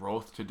lot of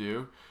growth to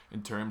do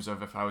in terms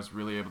of if I was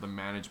really able to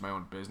manage my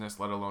own business,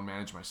 let alone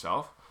manage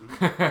myself.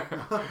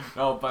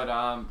 No,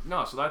 but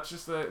no. So that's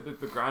just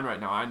the grind right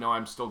now. I know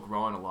I'm still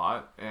growing a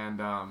lot,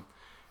 and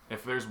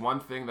if there's one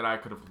thing that I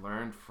could have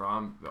learned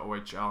from the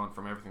OHL and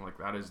from everything like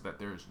that, is that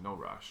there is no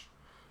rush.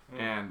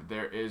 And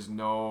there is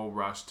no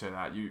rush to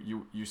that.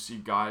 You see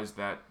guys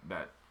that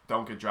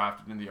don't get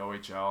drafted in the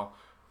OHL,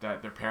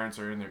 that their parents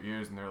are in their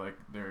ears and they're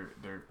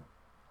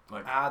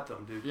like at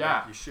them, dude. Yeah.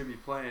 Like, you should be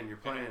playing. You're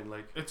playing.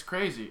 Like, it's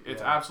crazy.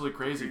 It's Yeah. absolutely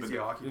crazy. Crazy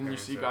But hockey then you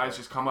parents see out guys there.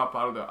 just come up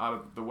out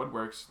of the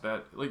woodworks.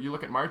 That, like, you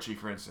look at Marchie,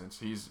 for instance.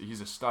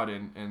 He's a stud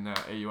in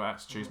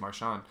AUS. Chase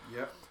Marchand.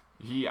 Yep.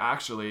 He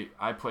actually,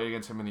 I played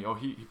against him in the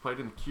he played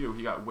in the Q.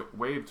 He got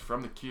waived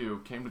from the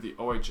Q, came to the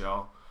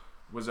OHL,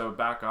 was a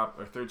backup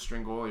or third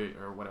string goalie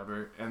or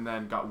whatever, and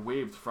then got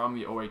waived from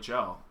the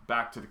OHL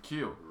back to the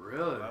Q.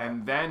 Really?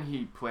 And then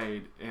he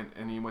played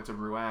and he went to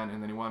Rouen,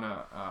 and then he won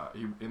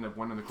he ended up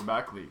winning the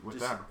Quebec League with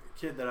Just them. a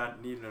kid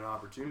that needed an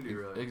opportunity,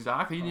 really.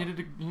 Exactly. He needed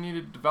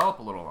to develop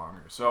a little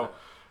longer. So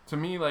to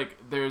me, like,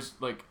 there's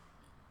like,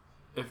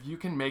 if you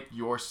can make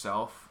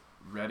yourself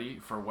ready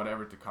for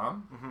whatever to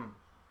come,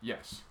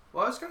 yes.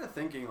 Well, I was kind of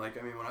thinking, like,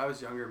 I mean, when I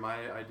was younger,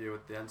 my idea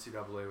with the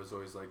NCAA was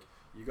always like,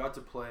 you got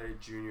to play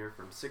junior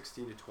from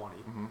 16 to 20,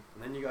 and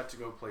then you got to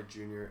go play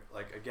junior,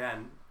 like,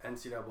 again,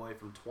 NCAA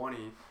from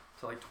 20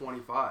 to like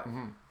 25.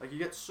 Like, you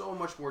get so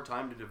much more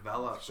time to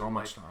develop. So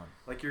much time.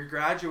 Like, you're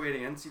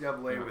graduating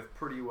NCAA with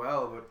pretty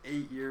well about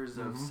 8 years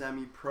of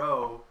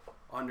semi-pro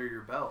under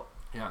your belt.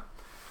 Yeah.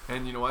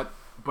 And you know what?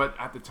 But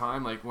at the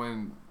time, like,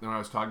 when I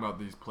was talking about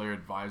these player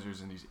advisors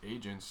and these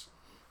agents,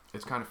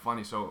 it's kind of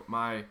funny. So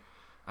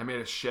I made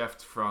a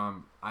shift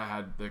from, I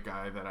had the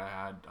guy that I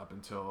had up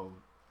until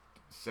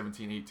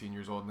 17, 18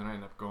 years old, and then I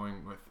ended up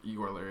going with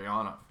Igor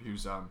Larionov,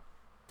 who's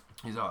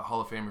he's a Hall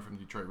of Famer from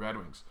the Detroit Red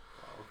Wings.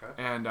 Okay.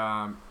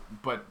 And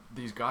but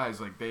these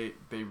guys, like they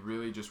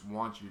really just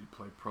want you to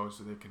play pro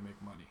so they can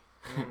make money.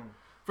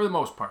 For the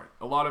most part,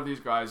 a lot of these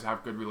guys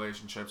have good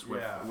relationships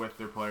with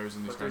their players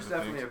and these kinds of things. But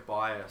there's definitely a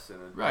bias in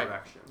a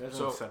direction. There's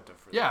an incentive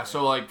for that. Yeah,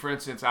 so like for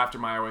instance, after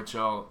my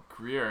OHL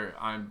career,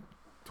 I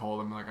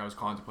told him like I was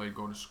contemplating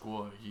going to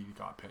school. He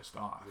got pissed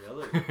off.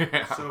 Really?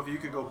 Yeah. So if you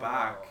could go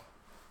back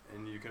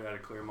and you could have had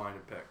a clear mind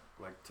and pick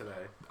like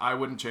today, I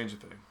wouldn't change a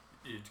thing.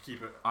 you'd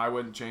keep it. I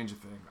wouldn't change a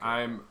thing.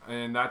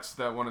 And that's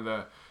one of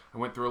the. I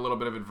went through a little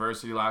bit of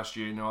adversity last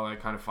year, like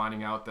kind of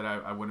finding out that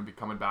I wouldn't be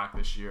coming back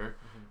this year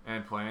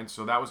and playing.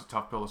 So that was a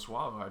tough pill to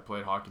swallow. I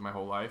played hockey my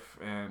whole life,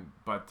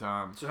 but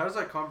So how does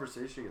that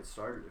conversation get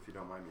started, if you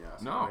don't mind me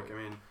asking? No, like, I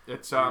mean,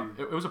 it's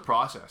it was a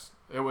process.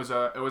 It was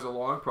a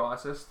long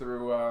process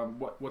through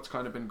what's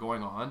kind of been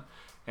going on,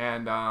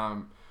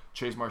 and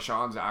Chase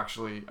Marchand's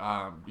actually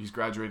he's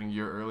graduating a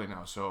year early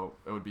now, so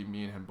it would be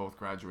me and him both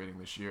graduating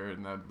this year,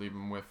 and that'd leave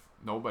him with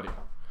nobody.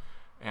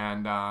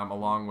 And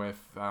along with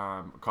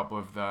a couple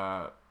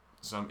of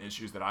some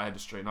issues that I had to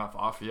straighten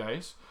off the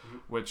ice,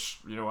 which,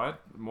 you know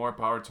what, more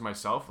power to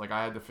myself. Like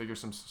I had to figure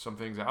some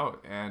things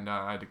out, and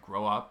I had to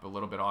grow up a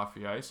little bit off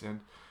the ice,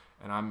 and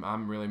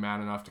I'm really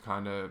man enough to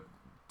kind of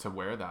to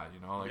wear that,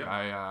 like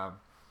I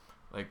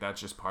like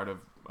that's just part of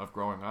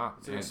growing up.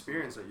 It's an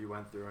experience that you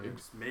went through, and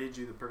it's made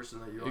you the person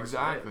that you are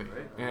exactly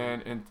today,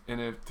 right? And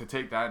if, to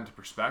take that into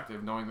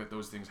perspective, knowing that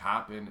those things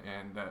happen,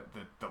 and that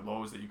the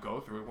lows that you go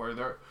through, where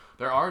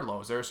there are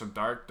lows, there are some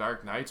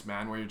dark nights,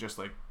 man, where you're just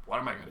like, what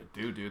am I gonna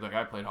do, dude? Like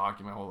I played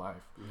hockey my whole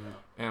life,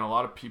 and a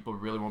lot of people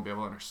really won't be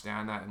able to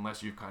understand that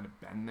unless you've kind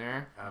of been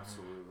there.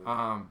 Absolutely.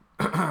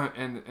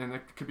 And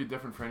it could be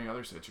different for any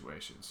other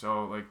situation.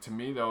 So like to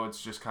me though,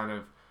 it's just kind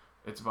of,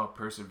 it's about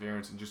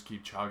perseverance and just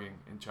keep chugging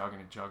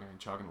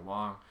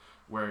along,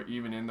 where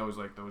even in those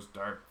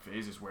dark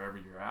phases, wherever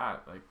you're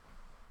at, like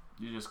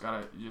you just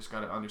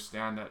gotta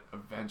understand that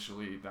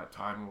eventually that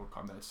time will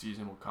come, that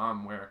season will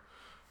come where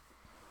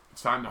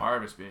it's time to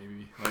harvest,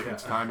 baby. Like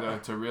it's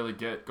time to really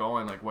get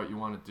going, like what you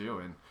want to do,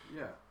 and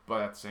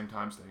but at the same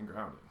time staying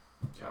grounded.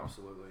 So.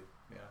 Absolutely.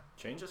 Yeah,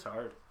 change is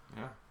hard.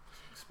 Yeah.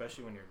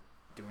 Especially when you're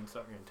doing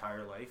something your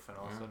entire life and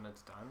all of a sudden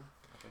it's done.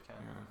 Like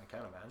I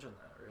can't imagine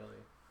that really.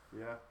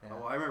 Yeah.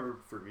 Well, I remember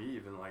for me,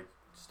 even like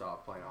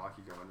stop playing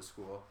hockey, going to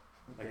school.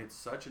 Like it's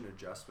such an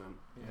adjustment.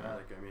 Yeah.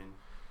 Like I mean,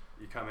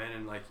 you come in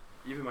and like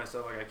even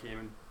myself, like I came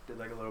and did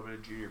like a little bit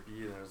of junior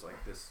B, and I was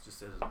like, this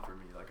just isn't for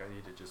me. Like I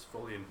need to just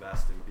fully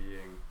invest in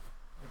being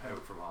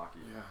out from hockey.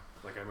 Yeah.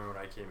 Like I remember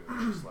when I came, it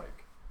was just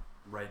like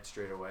right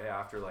straight away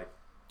after like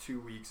 2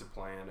 weeks of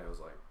playing. I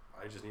was like,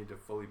 I just need to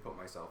fully put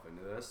myself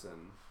into this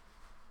and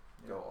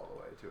go all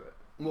the way to it.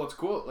 Well, it's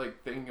cool.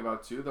 Like thinking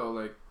about too, though,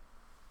 like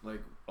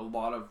a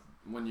lot of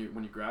when you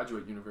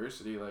graduate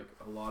university, like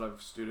a lot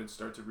of students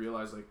start to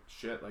realize like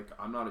shit, like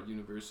I'm not at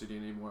university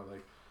anymore.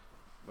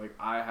 Like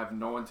I have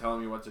no one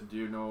telling me what to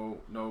do,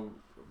 no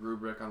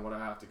rubric on what I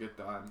have to get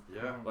done.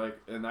 Yeah. Like,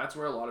 and that's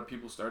where a lot of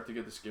people start to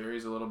get the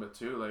scaries a little bit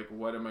too. Like,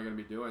 what am I going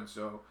to be doing?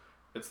 So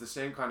it's the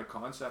same kind of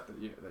concept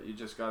that you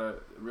just gotta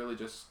really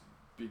just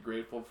be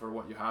grateful for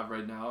what you have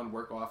right now and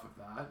work off of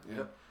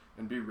that.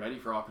 And be ready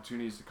for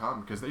opportunities to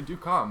come, because they do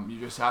come. You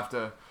just have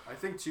to. I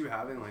think too,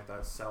 having like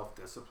that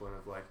self-discipline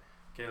of like,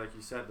 okay, like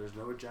you said, there's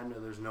no agenda,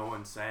 there's no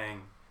one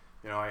saying,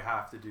 I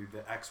have to do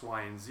the X,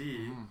 Y, and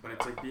Z, but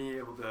it's like being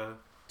able to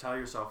tell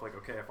yourself like,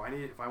 okay, if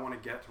I want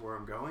to get to where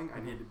I'm going,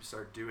 I need to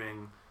start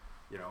doing,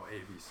 A,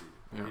 B, C.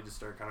 I need to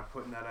start kind of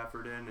putting that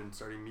effort in and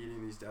starting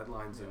meeting these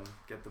deadlines and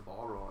get the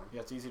ball rolling.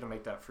 Yeah, it's easy to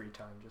make that free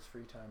time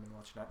and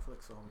watch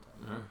Netflix the whole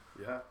time.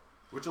 Yeah.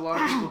 Which a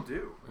lot of people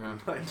do. Yeah.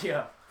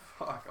 Yeah.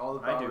 Fuck, all the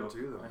power to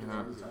them. I do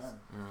all the time.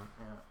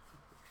 Yeah.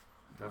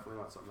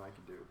 Definitely not something I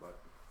could do, but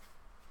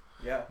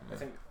yeah, I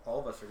think all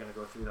of us are gonna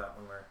go through that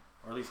when we're,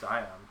 or at least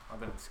I am.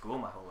 I've been in school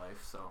my whole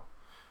life, so.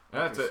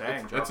 Yeah,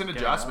 it's an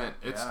adjustment.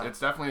 It's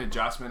definitely an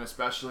adjustment,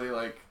 especially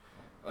like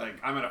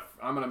I'm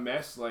gonna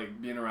miss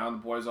like being around the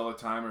boys all the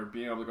time, or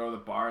being able to go to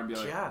the bar and be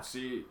like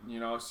see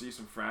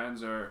some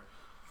friends, or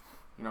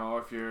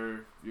if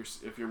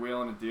you're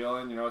wheeling and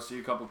dealing, see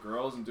a couple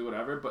girls and do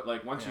whatever. But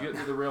like once you get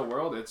into the real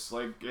world, it's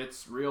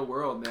real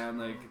world, man.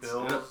 Like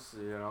bills,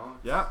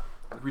 Yeah,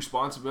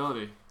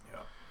 responsibility. Yeah.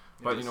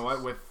 But you know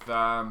what? With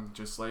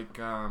just like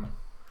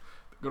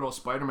good old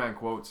Spider-Man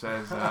quote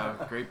says,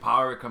 great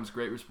power comes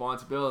great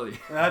resresponsibility.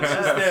 That's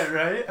just it,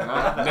 right?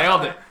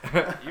 Nailed it.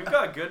 You've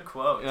got good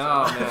quotes.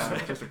 Oh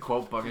man, just a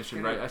quote book. I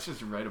should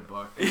write a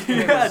book.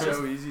 Yeah, it's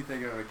so easy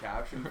thinking of a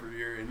caption for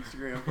your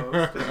Instagram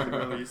post to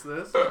release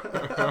this.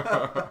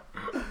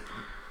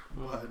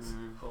 What?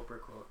 Hopper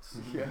quotes.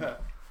 Yeah.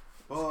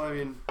 Well, I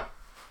mean, I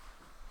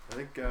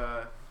think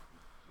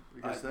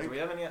we guys think. Do we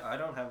have any? I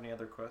don't have any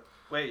other questions.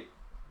 Wait,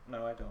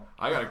 no, I don't.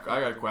 I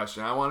got a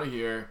question. I want to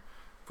hear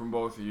from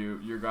both of you,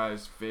 your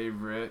guys'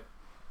 favorite,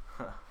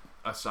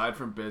 aside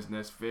from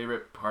business,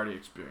 favorite party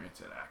experience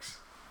at X.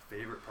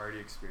 Favorite party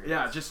experience?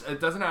 Yeah, just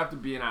it doesn't have to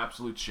be an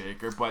absolute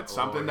shaker, but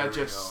something that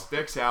just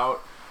sticks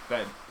out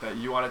that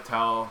you want to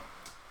tell.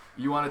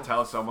 You want to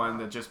tell someone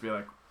that just be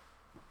like,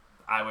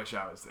 I wish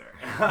I was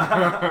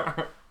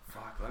there.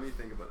 Fuck, let me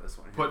think about this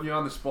one here. Putting you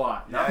on the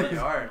spot. Yeah, you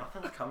are.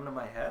 Nothing's coming to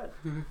my head.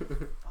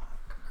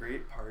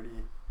 Great party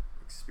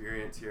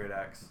experience here at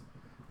X.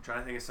 I'm trying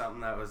to think of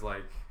something that was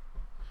like,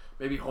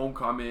 Maybe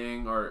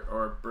homecoming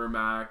or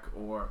Burmac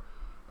or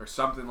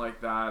something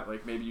like that.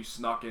 Like maybe you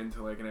snuck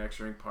into like an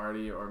X-ring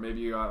party, or maybe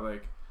you got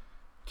like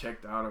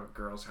kicked out of a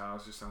girl's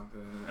house or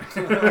something.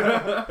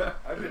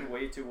 I've been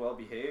way too well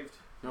behaved.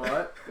 You know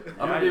what?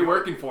 I'm gonna be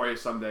working for you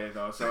someday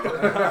though. So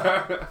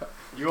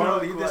you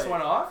want to lead this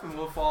one off and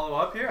we'll follow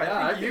up here?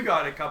 Yeah, I think you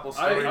got a couple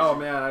stories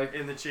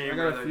in the I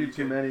chamber. got a few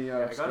too many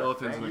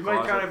skeletons in the You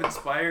closet. might kind of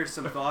inspire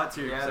some thoughts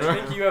here. Yeah, 'Cause I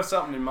think you have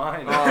something in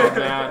mind. Oh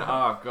man!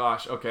 Oh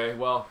gosh. Okay.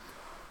 Well,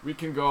 we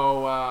can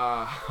go.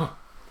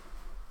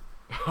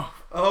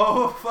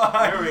 Oh fuck!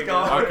 There we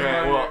go.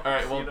 Okay. Well. All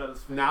right. See Well,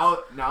 those-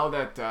 now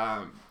that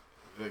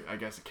I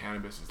guess the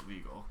cannabis is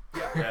legal.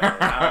 Yeah,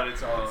 now that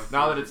it's all.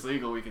 Now that it's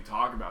legal, we can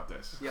talk about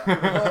this.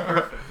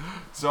 Yeah.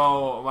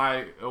 So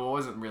it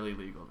wasn't really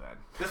legal then.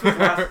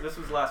 This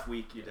was last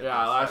week you did.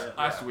 Yeah, this.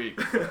 last week.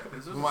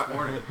 This was this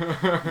morning.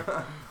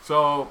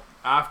 So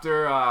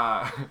after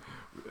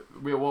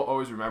we will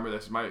always remember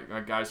this. My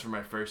guys from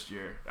my first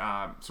year.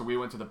 So we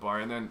went to the bar,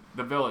 and then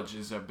the Village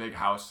is a big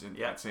house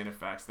at St.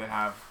 FX. They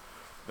have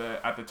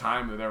at the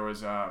time there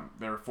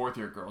were fourth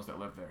year girls that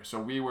lived there. So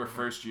we were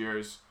first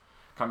years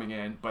coming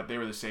in, but they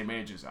were the same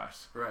age as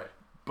us. Right.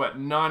 But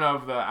none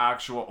of the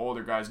actual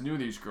older guys knew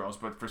these girls,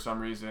 but for some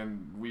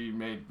reason we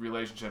made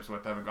relationships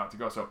with them and got to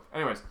go. So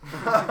anyways,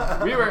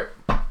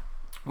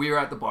 we were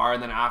at the bar,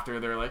 and then after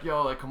they're like,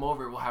 yo, like come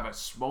over, we'll have a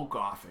smoke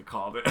off, they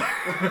called it.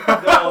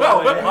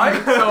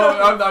 What?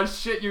 So I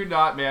shit you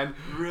not, man.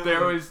 Really?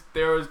 There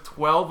was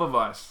 12 of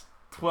us.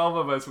 12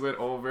 of us went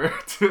over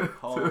to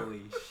Holy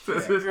to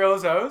shit. this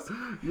girl's house.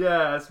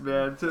 Yes,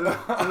 man, to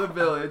the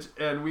Village,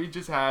 and we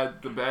just had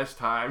the best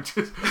time.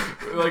 Just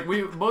like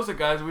most of the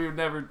guys, we've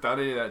never done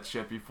any of that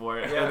shit before,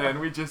 and then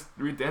we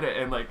did it,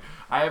 and like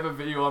I have a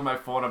video on my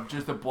phone of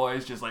just the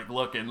boys just like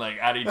looking like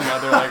at each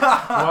other, like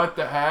what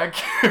the heck,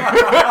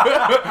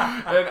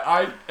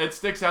 and it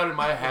sticks out in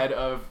my head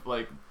of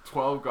like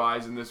 12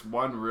 guys in this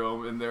one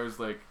room, and there's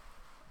like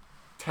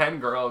 10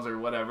 girls or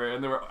whatever,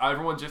 and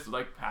everyone just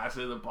like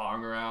passing the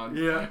bong around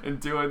and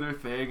doing their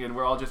thing, and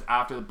we're all just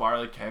after the bar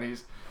like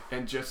Kenny's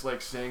and just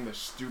like saying the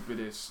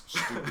stupidest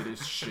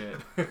shit.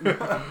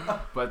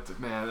 But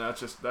man,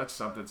 that's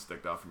something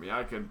sticked out for me.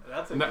 I could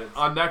That's a good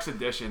on next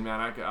edition,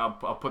 man. I'll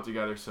put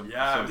together some.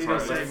 Yeah, some I was gonna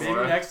stories say, for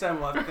maybe it. next time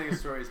we'll have to think of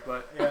stories.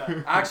 But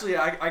Yeah. actually,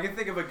 I can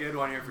think of a good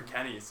one here for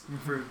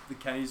the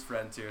Kenny's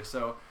friends here.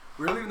 So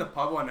we were leaving the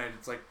pub one night.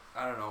 It's like,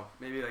 I don't know,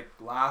 maybe like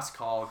last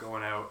call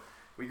going out.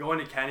 We go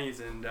into Kenny's,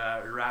 and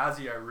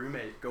Razzie, our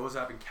roommate, goes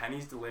up, and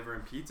Kenny's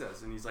delivering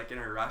pizzas, and he's like in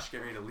a rush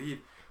getting ready to leave.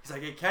 He's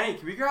like, hey Kenny,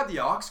 can we grab the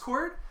aux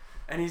cord?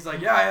 And he's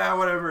like, yeah,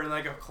 whatever, and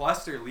like a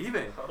cluster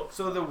leaving.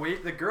 So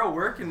the girl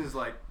working is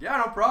like, yeah,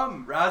 no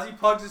problem. Razzie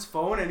plugs his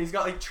phone, and he's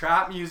got like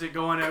trap music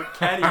going out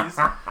Kenny's,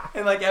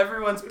 and like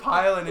everyone's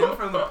piling in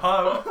from the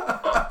pub.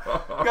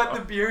 Got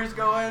the beers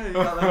going, and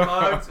you got like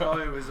mugs. Oh,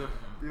 it was an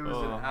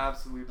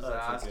absolute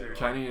disaster.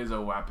 Kenny is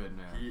a weapon,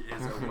 man. He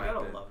is a I gotta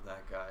weapon. love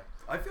that guy.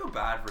 I feel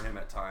bad for him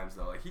at times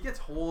though. Like he gets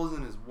holes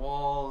in his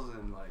walls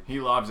and like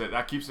He loves it.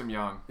 That keeps him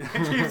young. it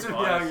keeps him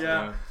young. Honestly,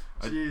 Yeah.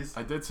 Jeez.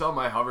 I did sell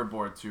my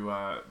hoverboard to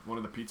one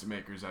of the pizza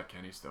makers at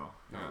Kenny still.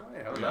 Yeah. Oh,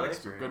 yeah, how's Yeah, that it's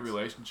a good experience?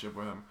 relationship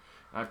with him.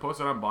 And I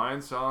posted on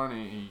buying, selling.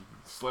 He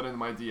slid into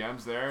my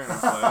DMs there, and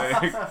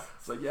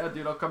it's like, yeah,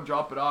 dude, I'll come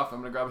drop it off. I'm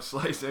gonna grab a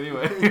slice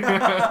anyway. Give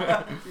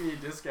me a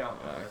discount.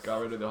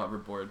 Got rid of the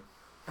hoverboard.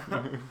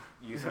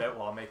 Using it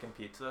while making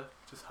pizza,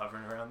 just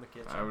hovering around the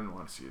kitchen. I wouldn't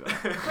want to see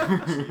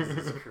that.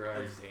 Jesus That's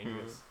Christ.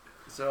 dangerous.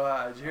 So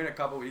did you hear in a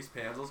couple weeks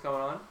Panzel's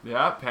coming on?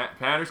 Yeah,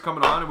 Pander's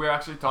coming on, and we were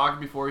actually talking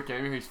before he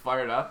came here. He's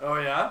fired up.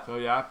 Oh yeah. So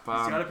yeah, He's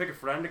gotta pick a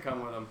friend to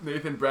come with him.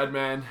 Nathan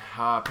Breadman,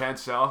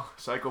 Pancel,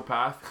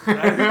 psychopath. I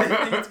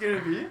think it's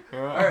gonna be. Yeah.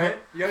 All right.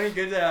 You got any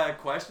good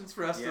questions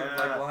for us to like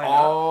Yeah. line up?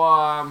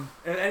 Oh,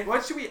 And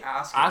what should we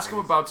ask him? ask him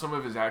about some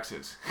of his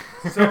exes.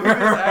 some of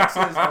his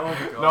exes. Oh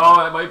my god.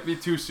 No, that might be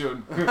too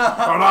soon. Or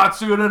not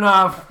soon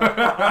enough.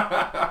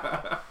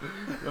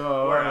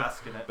 We're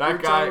asking it. That We're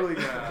guy, totally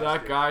gonna ask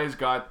that him. guy's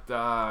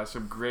got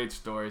some great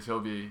stories. He'll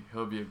be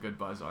a good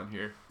buzz on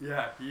here.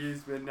 Yeah,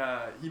 he's been.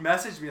 He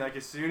messaged me like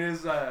as soon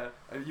as.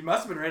 He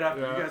must have been right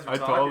after you guys were I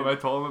talking.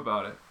 told him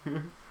about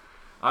it.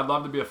 I'd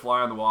love to be a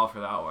fly on the wall for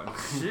that one.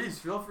 Jeez,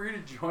 feel free to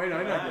join.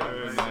 I Yeah,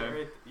 know. it's Yeah.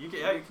 great. You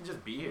can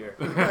just be here.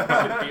 You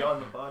can be on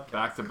the podcast.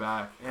 Back to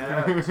back.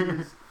 Yeah,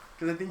 jeez.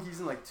 Because I think he's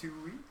in like 2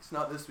 weeks.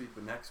 Not this week,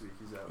 but next week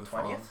he's out.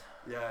 20th?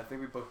 Yeah, I think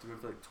we booked him in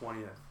for like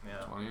 20th. Yeah.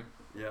 20.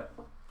 Yeah,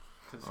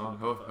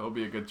 Oh, he'll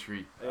be a good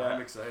treat. Yeah.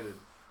 I'm excited.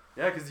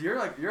 Yeah, because you're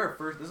our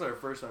first. This is our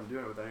first time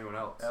doing it with anyone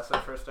else. That's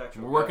our first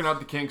actual. We're working guest. out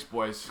the kinks,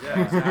 boys.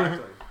 Yeah,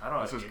 exactly. I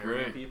don't This know. is Interview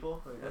great.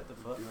 people. Like, what the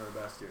fuck? Doing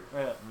our best here.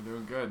 Yeah. We're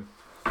doing good.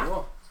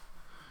 Cool.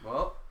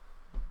 Well,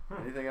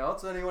 anything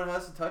else anyone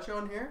has to touch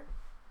on here?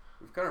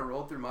 We've kind of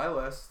rolled through my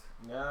list.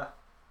 Yeah.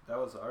 That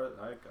was our.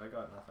 I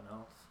got nothing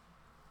else.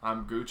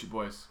 I'm Gucci,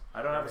 boys.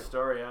 I don't have a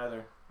story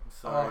either.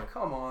 Sorry. Oh,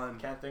 come on.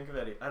 Can't think of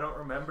any. I don't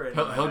remember any.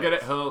 He'll get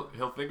it. He'll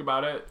think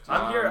about it.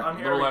 I'm here.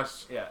 A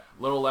Yeah.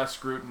 little less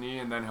scrutiny,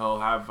 and then he'll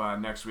have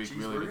next week Jeez,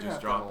 really we're to gonna just have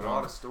to drop have it a lot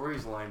on. of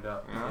stories lined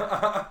up.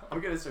 Yeah. I'm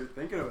gonna start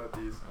thinking about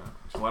these.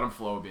 Just let him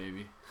flow,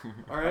 baby.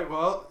 All right.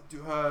 Well,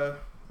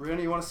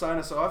 Brandon, you want to sign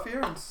us off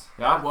here?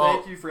 Yeah, well,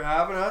 thank you for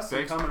having us and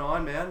thanks. coming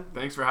on, man.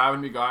 Thanks for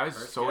having me, guys.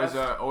 First It's always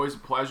guest. always a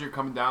pleasure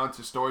coming down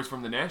to Stories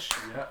from the Niche.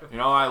 Yeah. You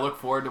know, I look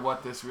forward to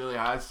what this really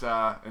has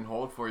in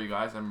hold for you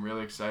guys. I'm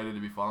really excited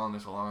to be following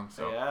this along.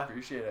 So Yeah.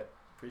 Appreciate it.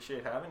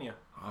 Appreciate having you.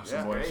 awesome,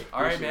 Yeah. boys. Great.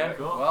 All right, Appreciate man. it.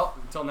 Cool. Well,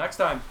 until next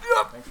time.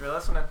 Thanks for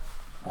listening.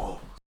 Whoa.